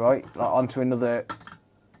back, right, like onto another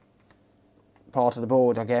part of the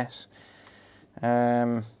board, I guess.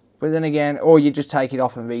 But then again, or you just take it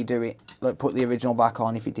off and redo it, like put the original back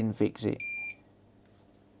on if it didn't fix it.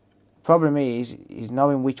 Problem is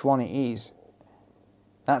knowing which one it is.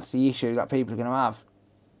 That's the issue that people are going to have.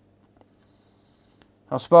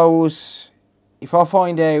 I suppose if I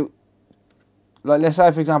find out, like, let's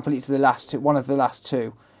say for example it's the last two, one of the last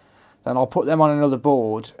two, then I'll put them on another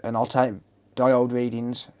board and I'll take diode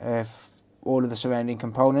readings of all of the surrounding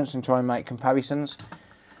components and try and make comparisons,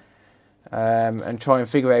 and try and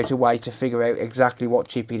figure out a way to figure out exactly what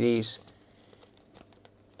chip it is.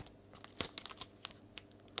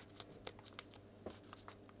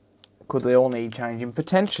 Could they all need changing?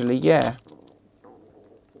 Potentially, yeah.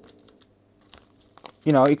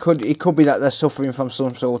 You know, it could be that they're suffering from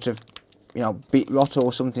some sort of, you know, bit rot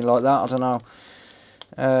or something like that. I don't know.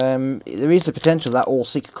 There is the potential that all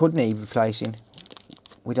 6 could need replacing.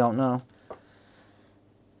 We don't know.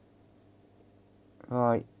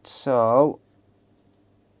 Right, so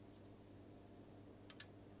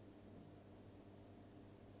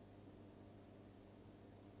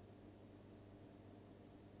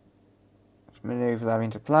let's manoeuvre that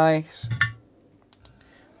into place.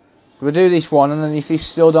 We'll do this one, and then if this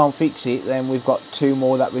still don't fix it, then we've got 2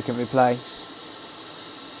 more that we can replace.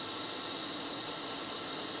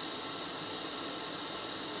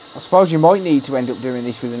 I suppose you might need to end up doing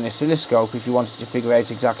this with an oscilloscope if you wanted to figure out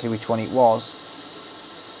exactly which one it was.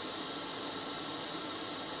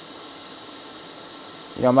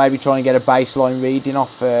 You know, maybe try and get a baseline reading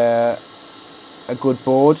off a good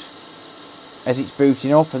board as it's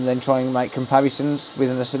booting up, and then try and make comparisons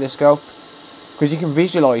with an oscilloscope, because you can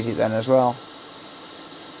visualise it then as well.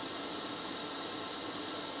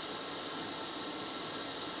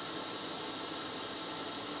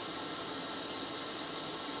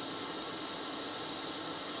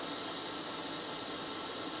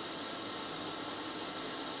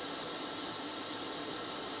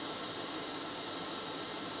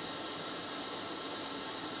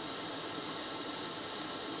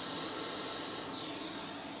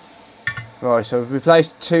 Right, so we've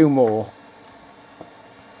replaced 2 more.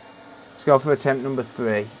 Let's go for attempt number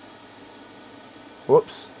 3.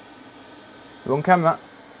 Whoops. Wrong camera.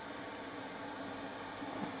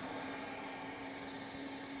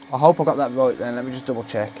 I hope I got that right then. Let me just double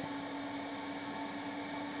check.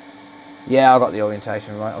 Yeah, I got the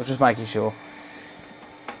orientation right. I was just making sure.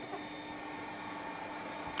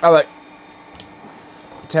 Alright.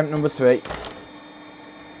 Attempt number 3.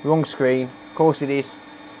 Wrong screen. Of course it is.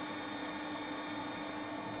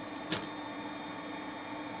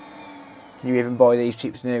 Can you even buy these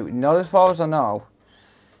chips new? Not as far as I know.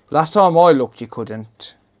 Last time I looked, you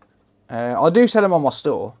couldn't. I do sell them on my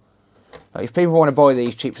store. Like, if people want to buy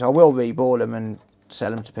these chips, I will reball them and sell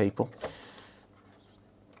them to people.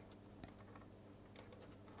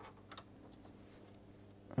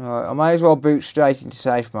 Right, I may as well boot straight into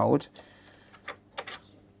safe mode.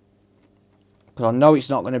 Because I know it's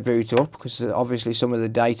not going to boot up, because obviously some of the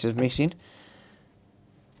data's missing.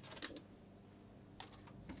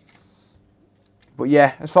 But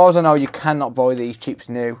yeah, as far as I know, you cannot buy these chips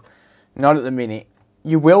new. Not at the minute.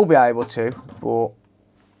 You will be able to, but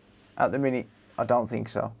at the minute, I don't think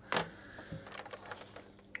so.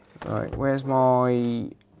 Right, where's my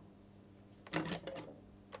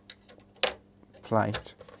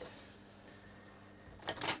plate?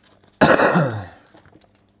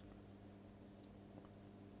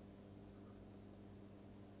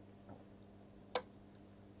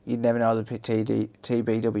 You'd never know the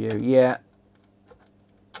TBW. Yeah.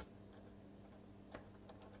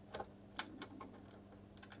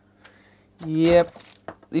 Yep.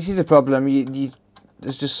 This is a problem.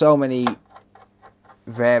 There's just so many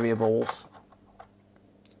variables.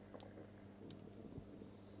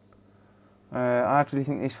 I actually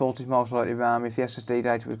think this fault is most likely RAM. If the SSD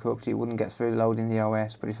data was corrupted, it wouldn't get through loading the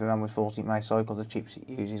OS, but if the RAM was faulty, it may cycle the chips it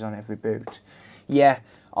uses on every boot. Yeah,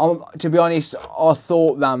 to be honest, I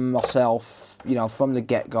thought RAM myself, you know, from the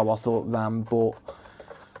get-go, I thought RAM, but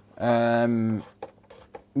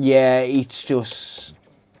yeah, it's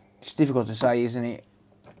difficult to say, isn't it?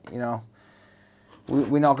 You know,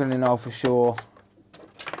 we're not going to know for sure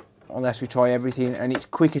unless we try everything, and it's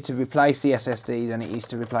quicker to replace the SSD than it is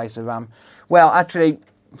to replace the RAM. Well, actually,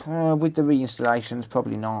 with the reinstallations,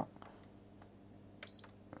 probably not.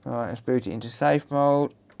 Right, let's boot it into safe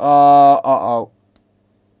mode. Uh-oh.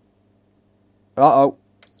 Uh-oh.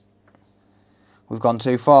 We've gone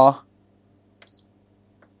too far.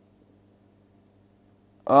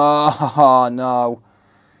 Oh, no.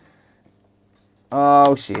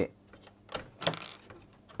 Oh, shit.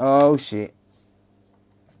 Oh, shit.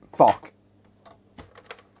 Fuck.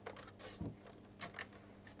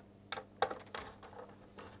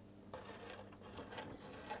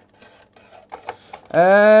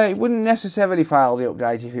 It wouldn't necessarily fail the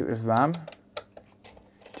update if it was RAM.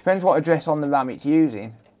 Depends what address on the RAM it's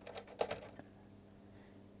using.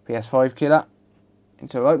 PS5 killer.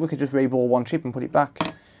 It's alright, we could just reball one chip and put it back.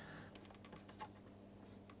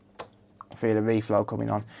 I feel a reflow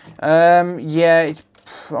coming on. Yeah,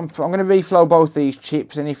 I'm going to reflow both these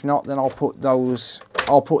chips, and if not, then I'll put the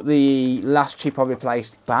last chip I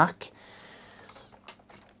replaced back.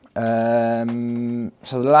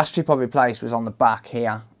 So the last chip I replaced was on the back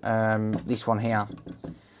here, this one here.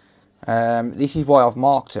 This is why I've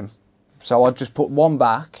marked them. So I'll just put one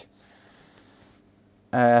back.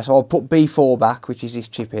 So I'll put B4 back, which is this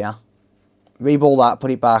chip here. Reball that,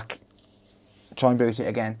 put it back, try and boot it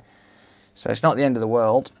again. So it's not the end of the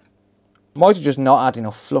world. Might have just not had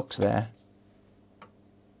enough flux there.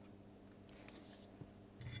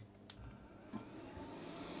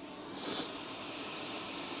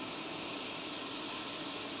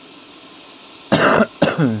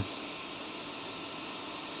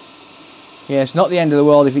 Yeah, it's not the end of the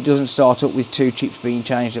world if it doesn't start up with two chips being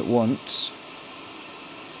changed at once.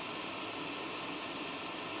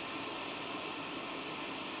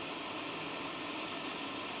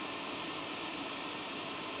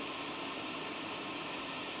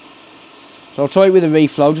 So I'll try it with a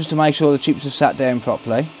reflow just to make sure the chips have sat down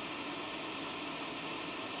properly.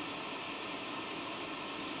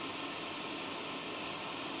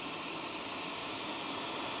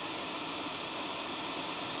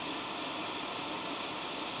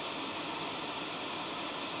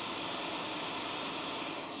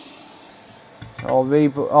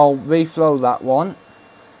 I'll reflow that one.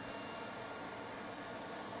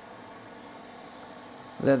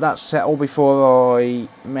 Let that settle before I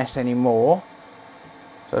mess any more.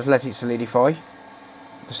 So just let it solidify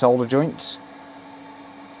the solder joints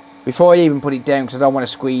before I even put it down, because I don't want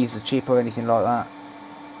to squeeze the chip or anything like that.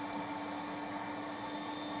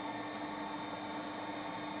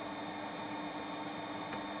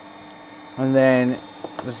 And then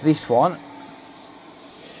there's this one,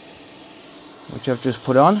 which I've just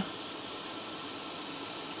put on.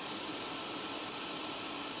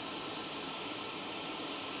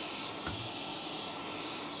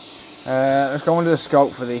 Let's go under the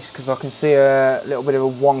scope for this, because I can see a little bit of a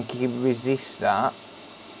wonky resistor.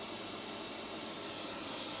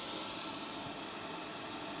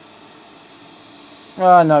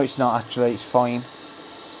 Oh no, it's not actually, it's fine.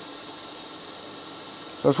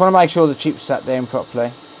 So I just want to make sure the chip's sat down properly.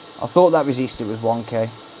 I thought that resistor was wonky.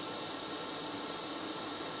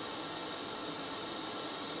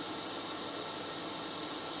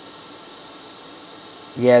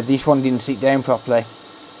 Yeah, this one didn't sit down properly.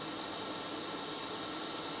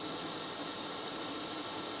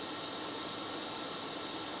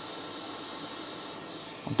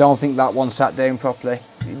 I don't think that one sat down properly.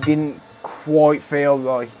 It didn't quite feel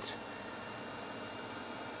right.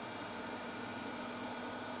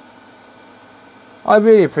 I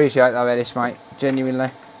really appreciate that, Ellis, mate. Genuinely.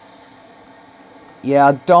 Yeah,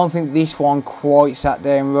 I don't think this one quite sat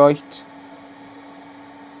down right.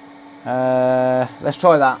 Let's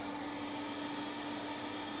try that.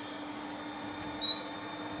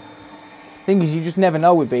 Thing is, you just never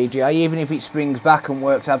know with BGA. Even if it springs back and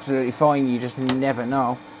works absolutely fine, you just never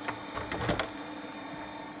know.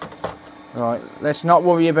 Right, let's not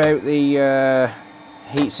worry about the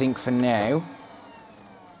heatsink for now.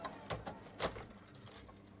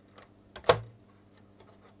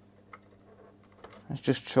 Let's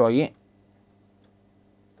just try it.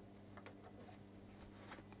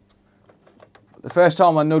 The first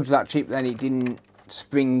time I nudged that chip, then it didn't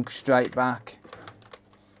spring straight back.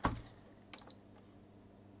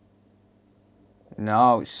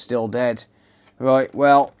 No, it's still dead. Right,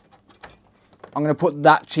 well, I'm going to put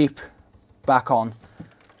that chip back on.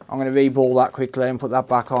 I'm going to reball that quickly and put that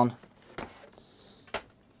back on.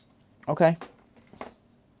 Okay.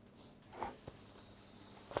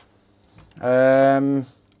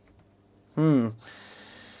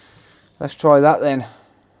 Let's try that then,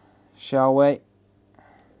 shall we? It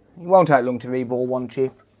won't take long to reball one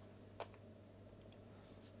chip.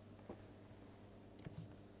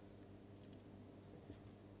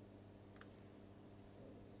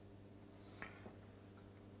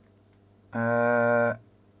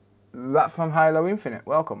 That from Halo Infinite,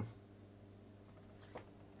 welcome.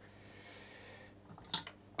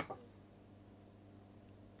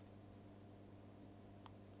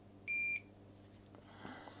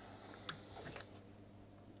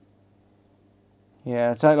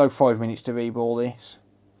 Yeah, it'll take like 5 minutes to reball this.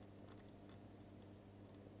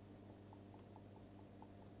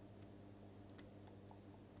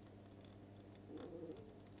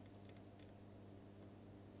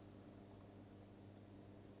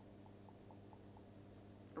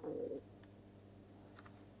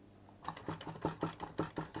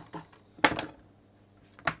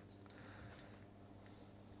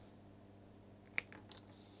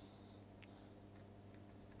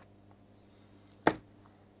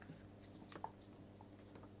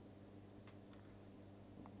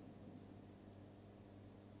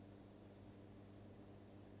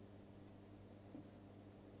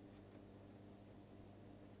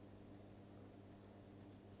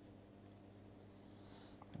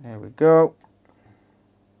 There we go.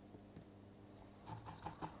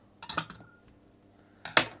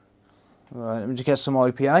 Right, let me just get some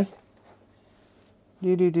IPA.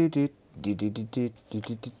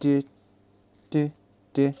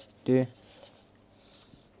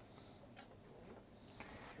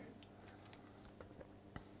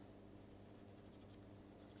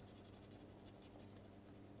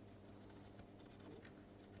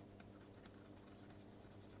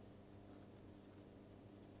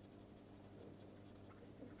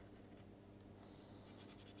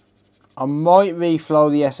 I might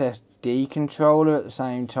reflow the SSD controller at the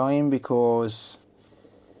same time because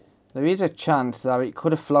there is a chance that it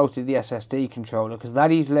could have floated the SSD controller because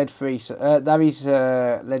that is lead-free. That is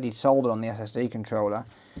leaded solder on the SSD controller.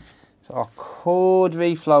 So I could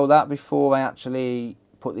reflow that before I actually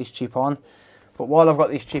put this chip on. But while I've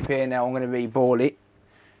got this chip here now, I'm going to reball it.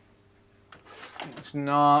 It's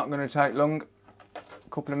not going to take long. A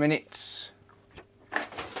couple of minutes.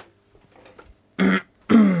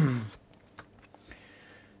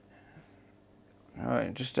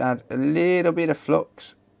 Alright, just add a little bit of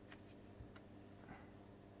flux.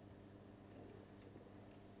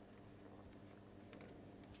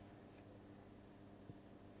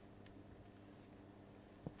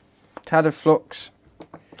 Tad of flux.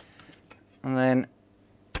 And then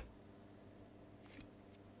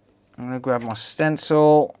I'm going to grab my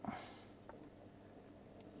stencil.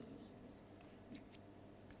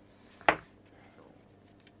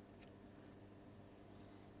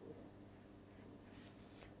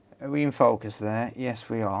 Are we in focus there? Yes,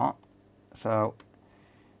 we are. So,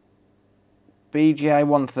 BGA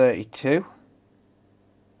 132.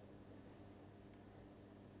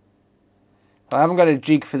 I haven't got a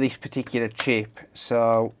jig for this particular chip,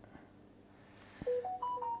 so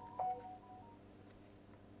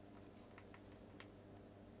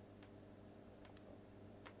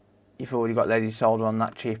you've already got leaded solder on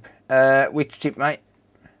that chip. Which chip, mate?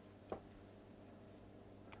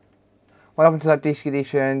 What happened to that disc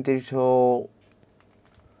edition, digital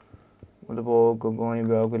motherboard? Good morning,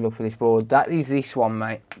 bro. Good luck for this board. That is this one,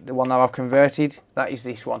 mate. The one that I've converted. That is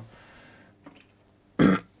this one.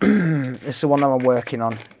 It's the one that I'm working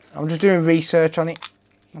on. I'm just doing research on it.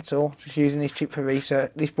 That's all. Just using this chip for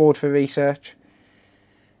research, this board for research.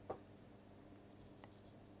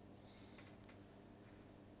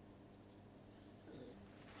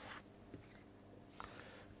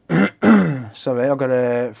 Sorry, I've got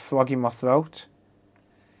a frog in my throat.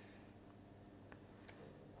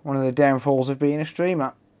 One of the downfalls of being a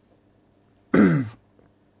streamer.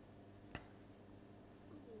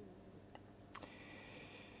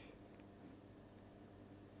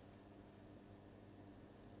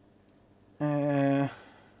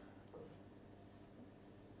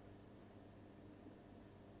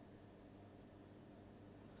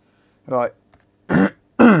 Right.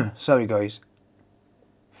 Sorry guys.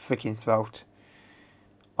 Freaking throat.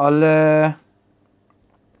 I'll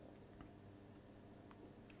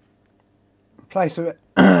place the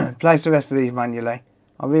place the rest of these manually.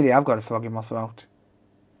 I really have got a frog in my throat.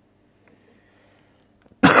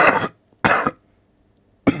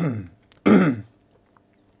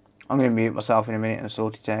 I'm going to mute myself in a minute and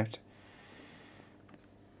sort it out.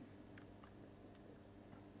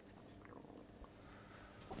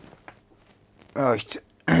 Right.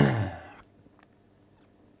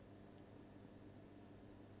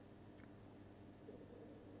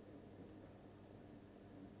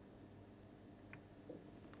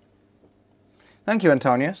 Thank you,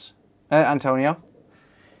 Antonio. Really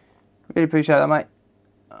appreciate that, mate.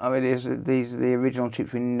 Oh, it is. These are the original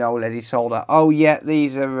chips with no LED solder. Oh yeah,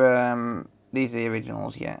 these are the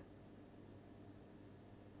originals. Yeah.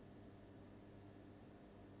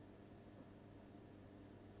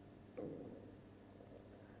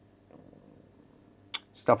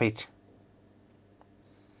 Stop it.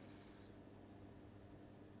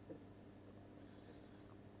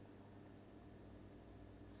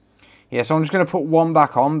 Yeah, so I'm just going to put one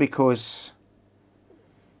back on because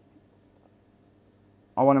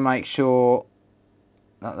I want to make sure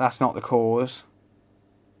that that's not the cause.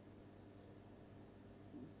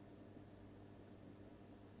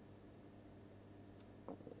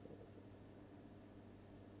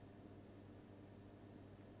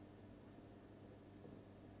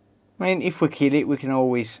 I mean, if we kill it, we can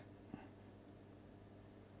always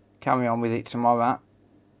carry on with it tomorrow.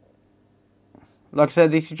 Like I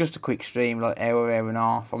said, this is just a quick stream, like hour and a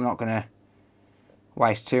half. I'm not going to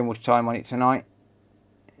waste too much time on it tonight.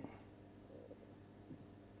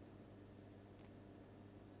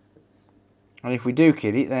 And if we do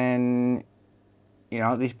kill it, then, you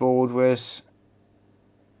know, this board was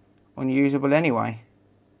unusable anyway.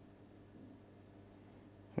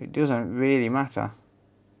 So it doesn't really matter.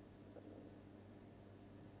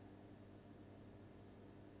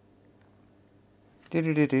 Just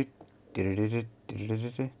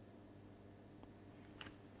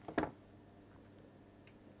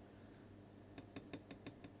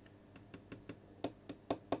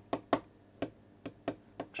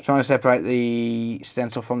trying to separate the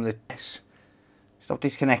stencil from the... Stop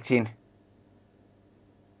disconnecting.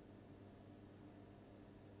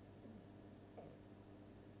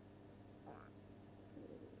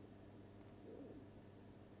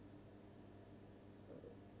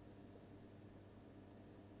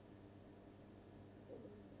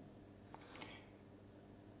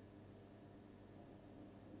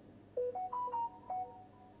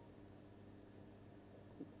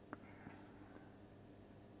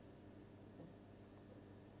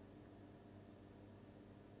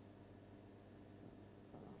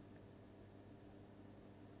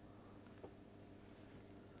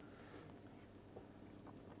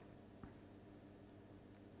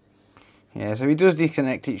 Yeah, so if it does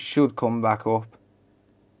disconnect, it should come back up.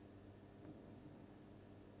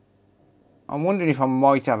 I'm wondering if I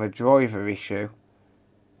might have a driver issue.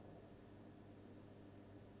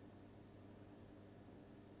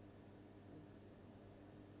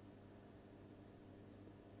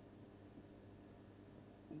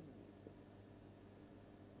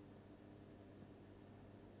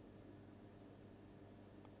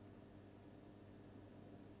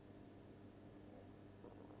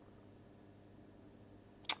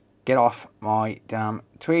 Get off my damn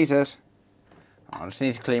tweezers. I just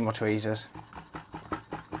need to clean my tweezers.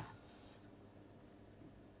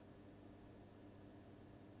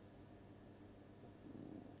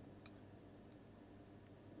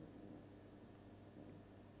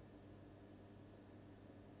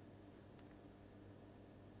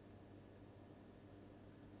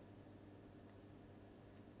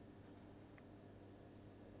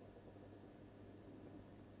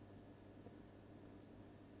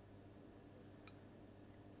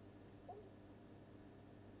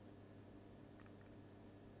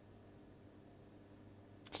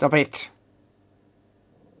 Stop it.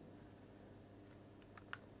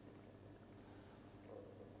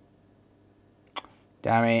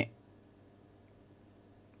 Damn it.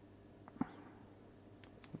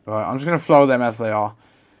 Right, I'm just going to flow them as they are.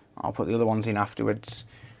 I'll put the other ones in afterwards.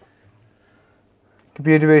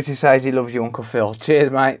 Computerability says he loves you, Uncle Phil.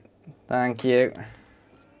 Cheers, mate. Thank you.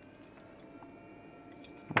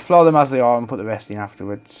 I'll flow them as they are and put the rest in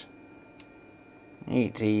afterwards.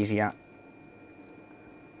 It's easier.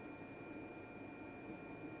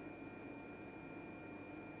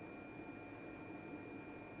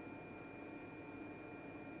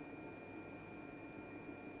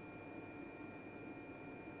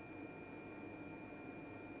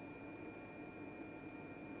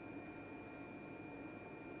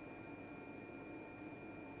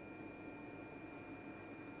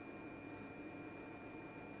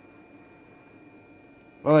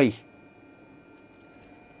 Oi.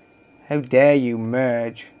 How dare you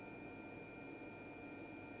merge?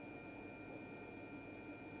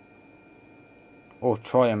 Or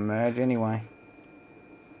try and merge anyway.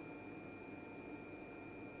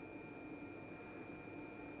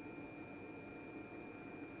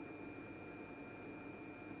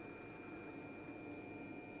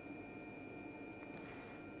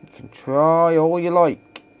 You can try all you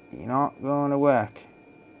like. You're not going to work.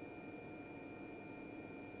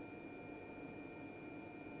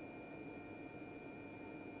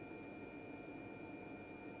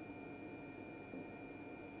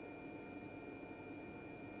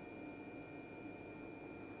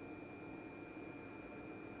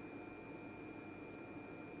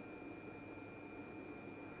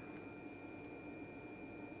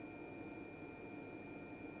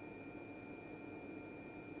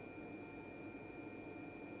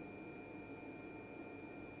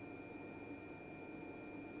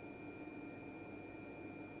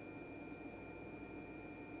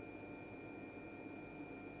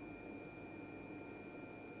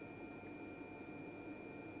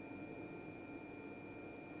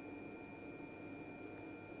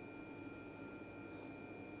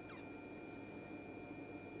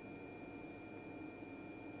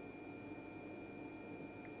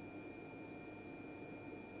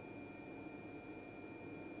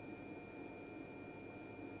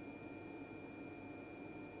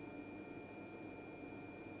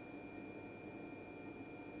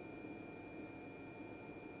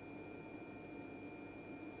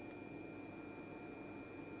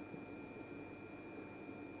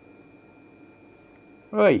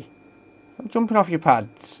 Right, I'm jumping off your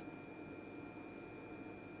pads.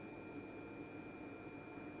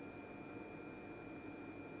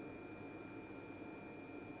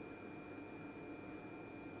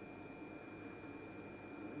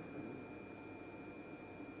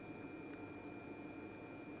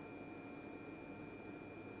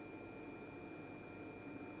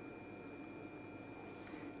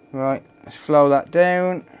 Right, let's flow that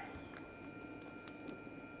down.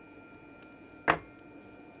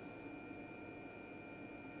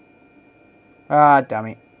 Ah, damn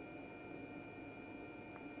it.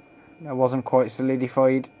 That wasn't quite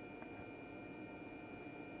solidified.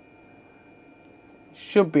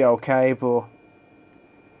 Should be okay, but...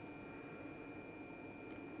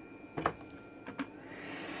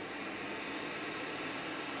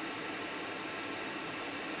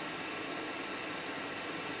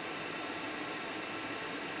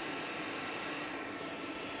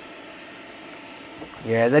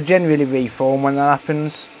 yeah, they generally reform when that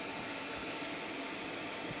happens.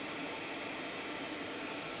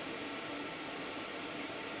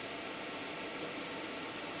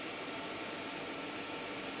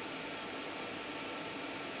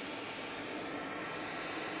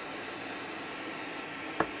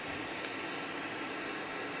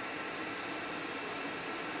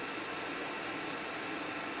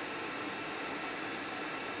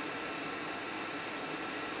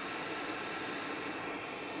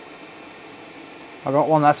 I got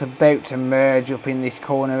one that's about to merge up in this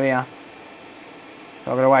corner here.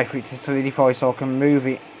 So I've got to wait for it to solidify so I can move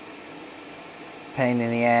it. Pain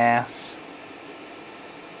in the ass.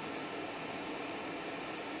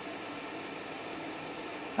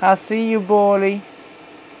 I see you, Bally.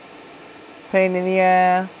 Pain in the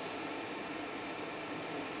ass.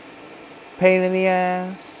 Pain in the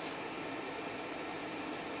ass.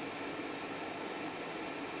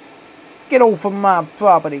 Get off of my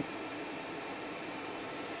property.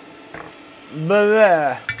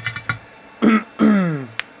 Blah.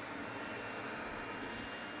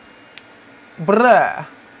 Bruh.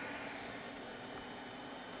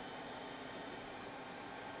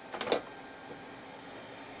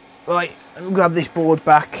 Right, let me grab this board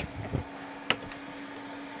back.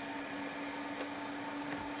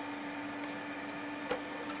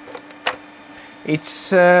 It's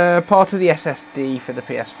part of the SSD for the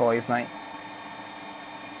PS5, mate.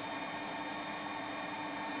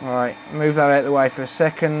 Right, move that out of the way for a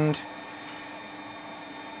second.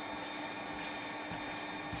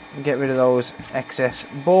 Get rid of those excess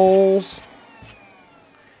balls.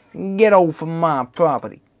 Get off of my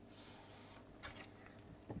property.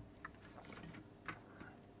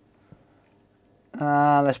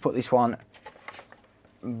 Let's put this one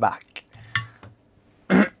back.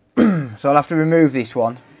 So I'll have to remove this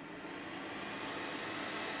one.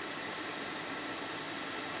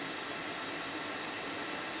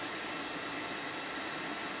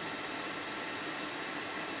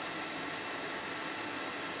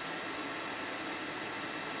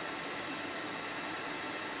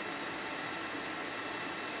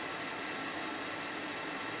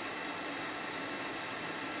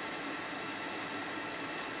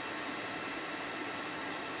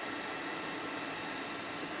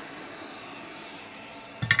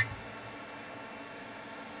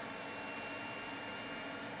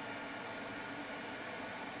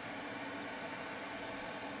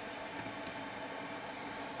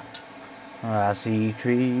 I see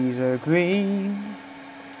trees are green,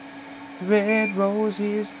 red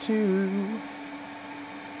roses too.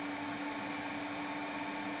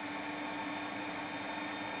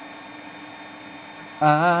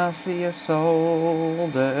 I see a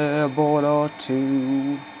soldier board or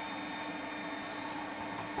two.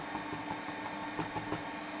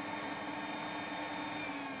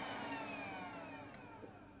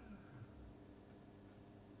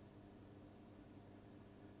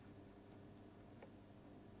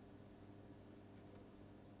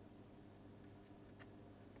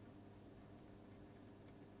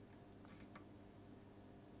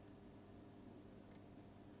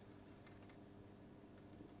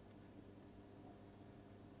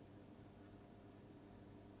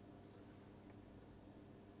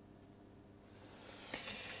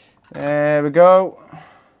 There we go.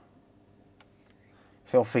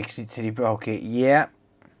 Phil fixed it till he broke it. Yeah.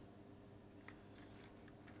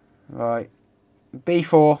 Right.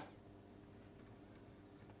 Before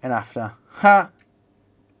and after. Ha!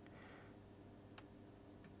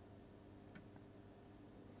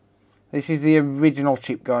 This is the original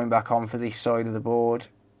chip going back on for this side of the board.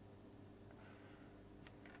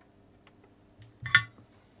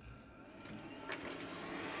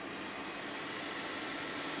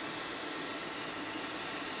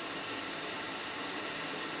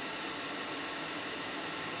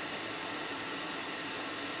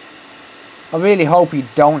 I really hope you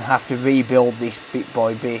don't have to rebuild this bit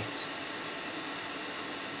by bit,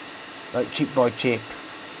 like chip by chip.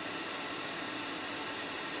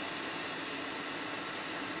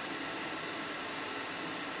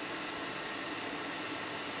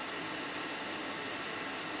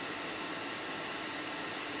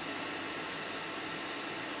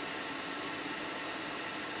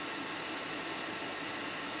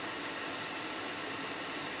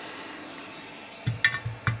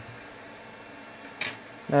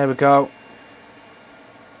 There we go.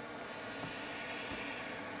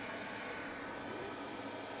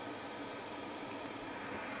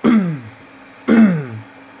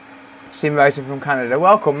 Sim Racing from Canada.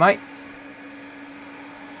 Welcome, mate.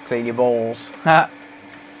 Clean your balls.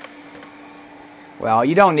 Well,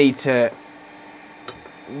 you don't need to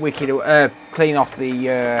clean off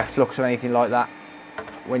the flux or anything like that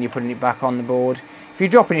when you're putting it back on the board. If you're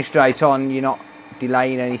dropping it straight on, you're not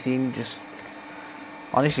delaying anything.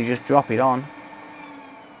 Honestly, just drop it on.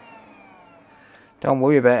 Don't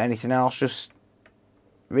worry about anything else. Just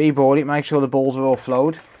reboard it, make sure the balls are all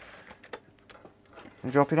flowed,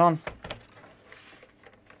 and drop it on.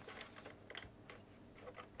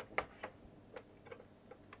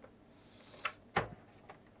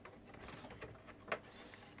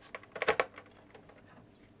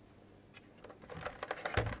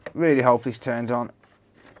 Really hope this turns on.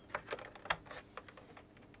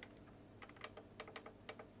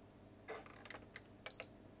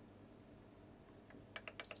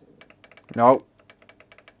 No.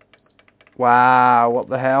 Wow, what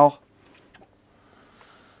the hell?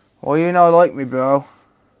 Well, you not like me, bro.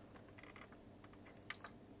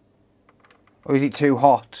 Or is it too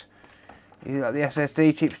hot? Is it like the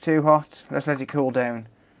SSD chip's too hot? Let's let it cool down.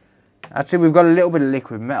 Actually, we've got a little bit of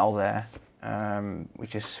liquid metal there,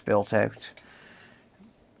 which is spilt out.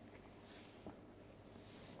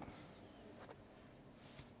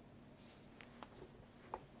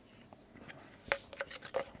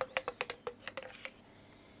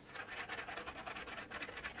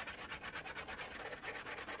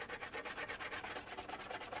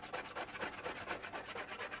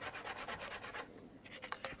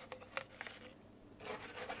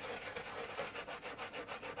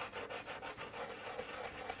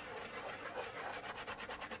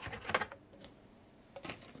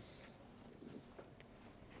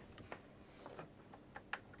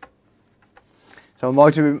 So I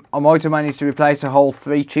might have managed to replace a whole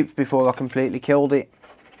 3 chips before I completely killed it.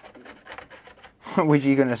 Which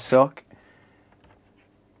is going to suck.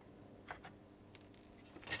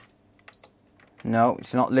 No,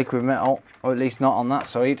 it's not liquid metal, or at least not on that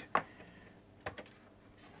side.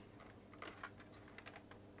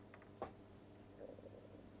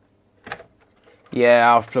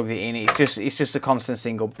 Yeah, I've plugged it in. It's just a constant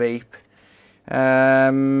single beep.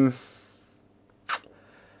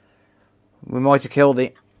 We might have killed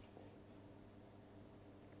it.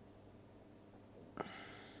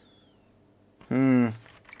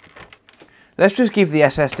 Let's just give the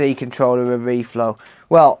SSD controller a reflow.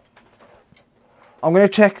 Well, I'm going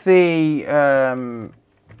to check the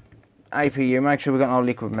APU, make sure we've got no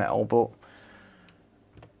liquid metal, but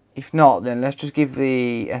if not, then let's just give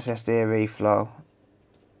the SSD a reflow.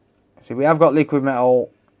 See, we have got liquid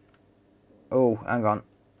metal. Oh, hang on.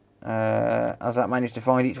 Has that managed to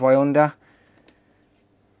find its way under?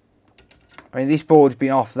 I mean, this board's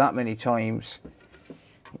been off that many times. It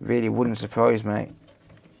really wouldn't surprise me.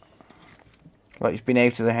 Like, it's been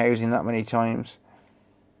out of the housing that many times.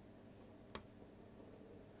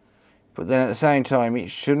 But then at the same time, it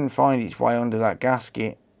shouldn't find its way under that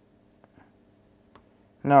gasket.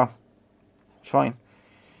 No, it's fine.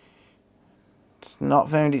 It's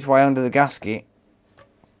not found its way under the gasket.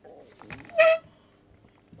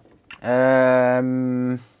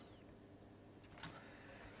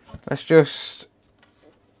 Let's just...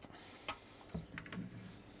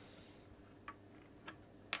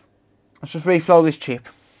 Let's just reflow this chip.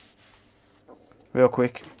 Real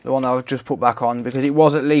quick. The one that I've just put back on, because it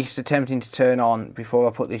was at least attempting to turn on before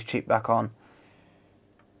I put this chip back on.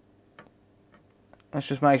 Let's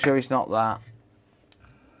just make sure it's not that.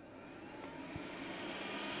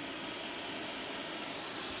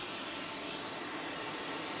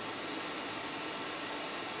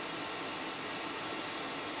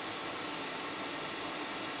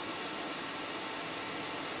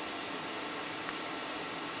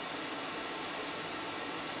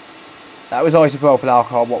 That was isopropyl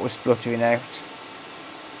alcohol, what was spluttering out.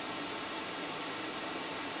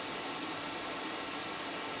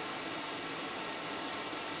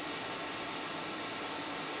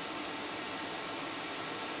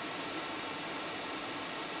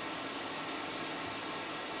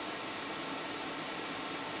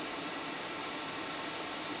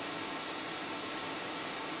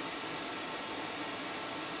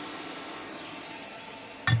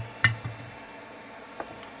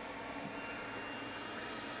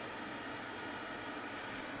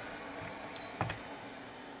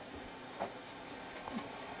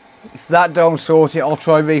 If that don't sort it, I'll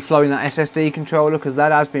try reflowing that SSD controller, because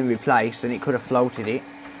that has been replaced and it could have floated it,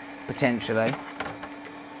 potentially.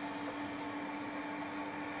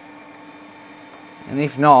 And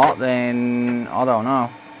if not, then I don't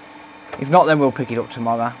know. If not, then we'll pick it up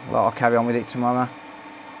tomorrow. Well, I'll carry on with it tomorrow.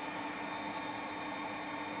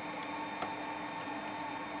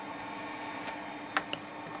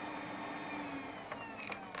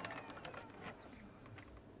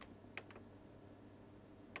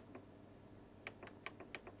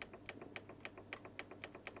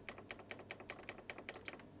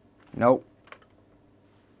 Nope.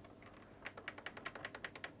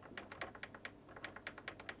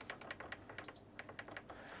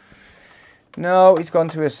 No, it's gone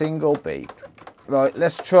to a single beep. Right,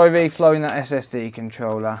 let's try reflowing that SSD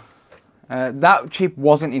controller. That chip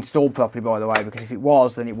wasn't installed properly, by the way, because if it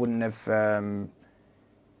was, then it wouldn't have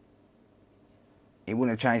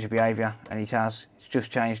changed the behaviour, and it has. It's just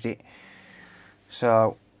changed it.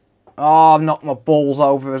 So, oh, I've knocked my balls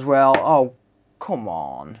over as well. Oh, come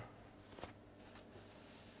on.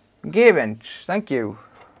 Gearbench, thank you.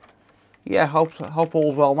 Yeah, hope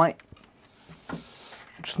all's well, mate.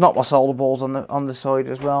 Just knock my solder balls on the side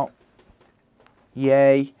as well.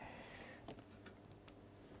 Yay.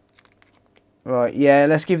 Right, yeah,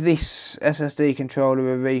 let's give this SSD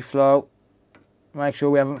controller a reflow. Make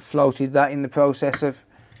sure we haven't floated that in the process of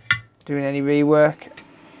doing any rework.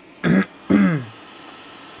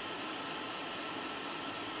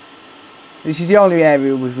 This is the only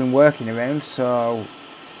area we've been working around, so...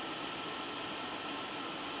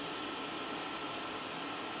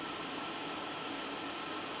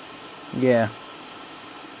 yeah.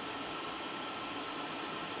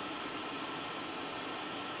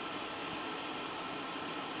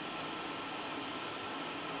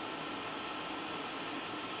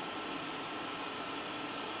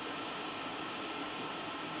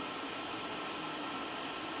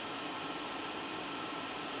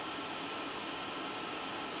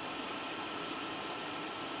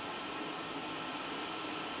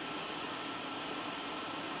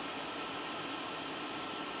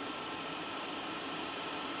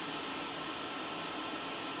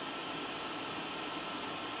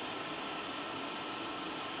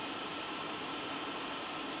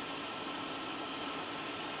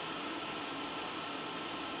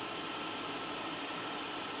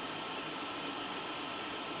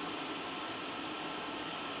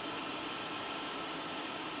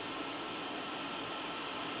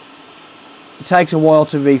 It takes a while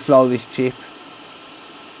to reflow this chip.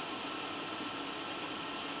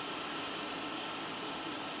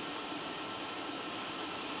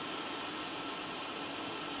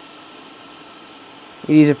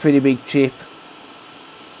 It is a pretty big chip.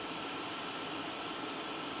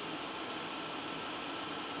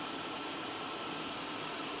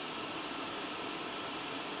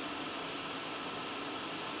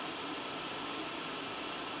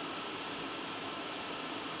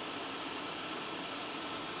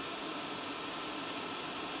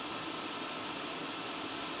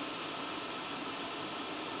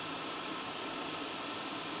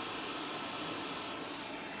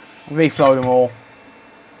 Reflow them all.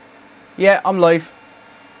 Yeah, I'm live.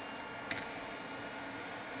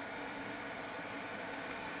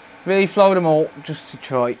 Reflow them all just to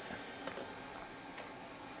try.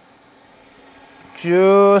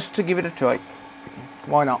 Just to give it a try.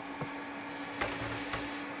 Why not?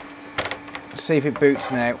 See if it boots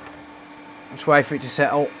now. Just wait for it to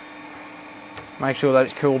settle. Make sure that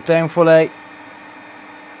it's cooled down fully.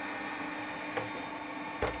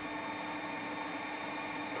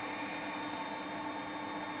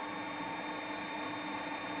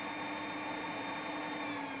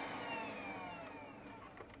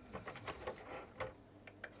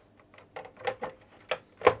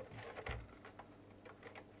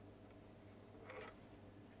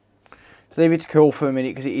 Leave it to cool for a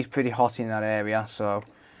minute because it is pretty hot in that area, so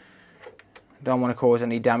don't want to cause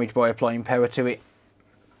any damage by applying power to it.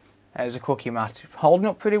 There's a cookie mat. Holding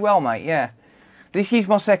up pretty well, mate, yeah. This is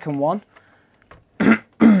my second one.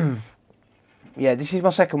 Yeah, this is my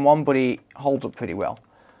second one, but it holds up pretty well.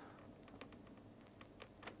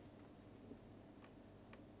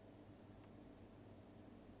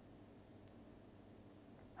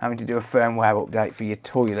 Having to do a firmware update for your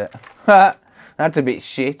toilet. That's a bit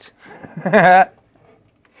shit.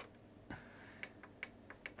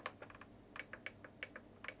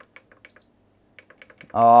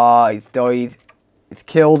 Oh, it's died. It's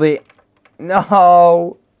killed it.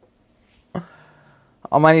 No.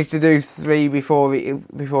 I managed to do 3 before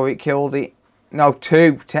it killed it. No,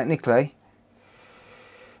 2 technically.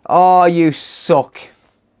 Oh, you suck.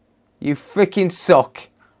 You freaking suck.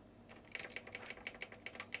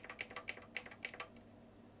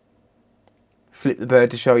 Flip the bird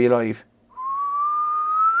to show you live.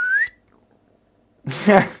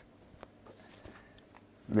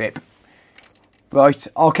 Rip. Right,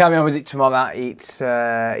 I'll carry on with it tomorrow. It's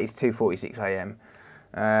 2:46 AM.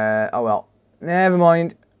 Oh well, never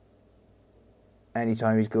mind. Any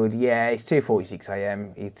time is good. Yeah, it's 2:46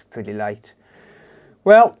 AM. It's pretty late.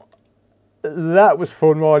 Well, that was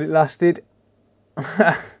fun while it lasted.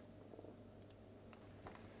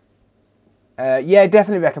 Yeah,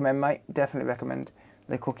 definitely recommend, mate. Definitely recommend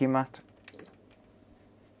the cookie mat.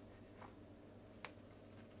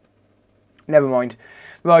 Never mind.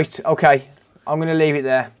 Right, okay. I'm going to leave it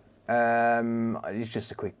there. It's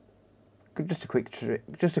just a quick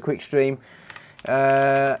stream.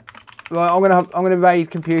 Right, I'm gonna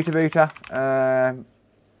raid Computer Booter. Got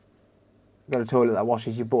a toilet that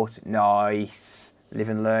washes your butt. Nice. Live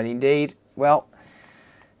and learn indeed. Well,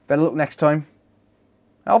 better luck next time.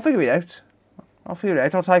 I'll figure it out. I'll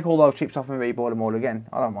take all those chips off and reboard them all again.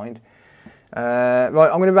 I don't mind. Right,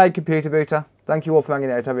 I'm going to raid Computer Booter. Thank you all for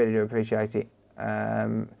hanging out. I really do appreciate it.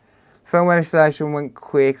 Firmware installation went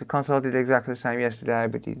quick. The console did exactly the same yesterday,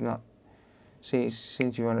 but did not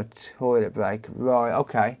since you're on a toilet break. Right,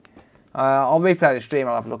 okay. I'll replay the stream.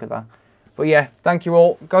 I'll have a look at that. But yeah, thank you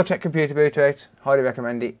all. Go check Computer Booter out. Highly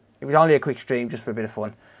recommend it. It was only a quick stream just for a bit of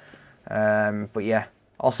fun. But yeah.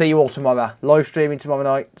 I'll see you all tomorrow. Live streaming tomorrow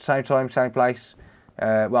night, same time, same place.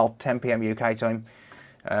 Well, 10 PM UK time.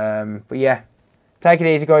 But yeah, take it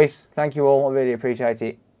easy, guys. Thank you all. I really appreciate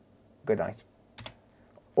it. Good night.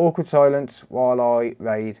 Awkward silence while I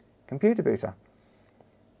raid Computer Booter.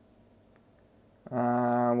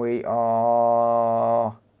 We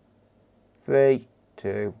are 3,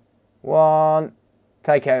 2, 1.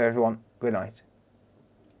 Take care, everyone. Good night.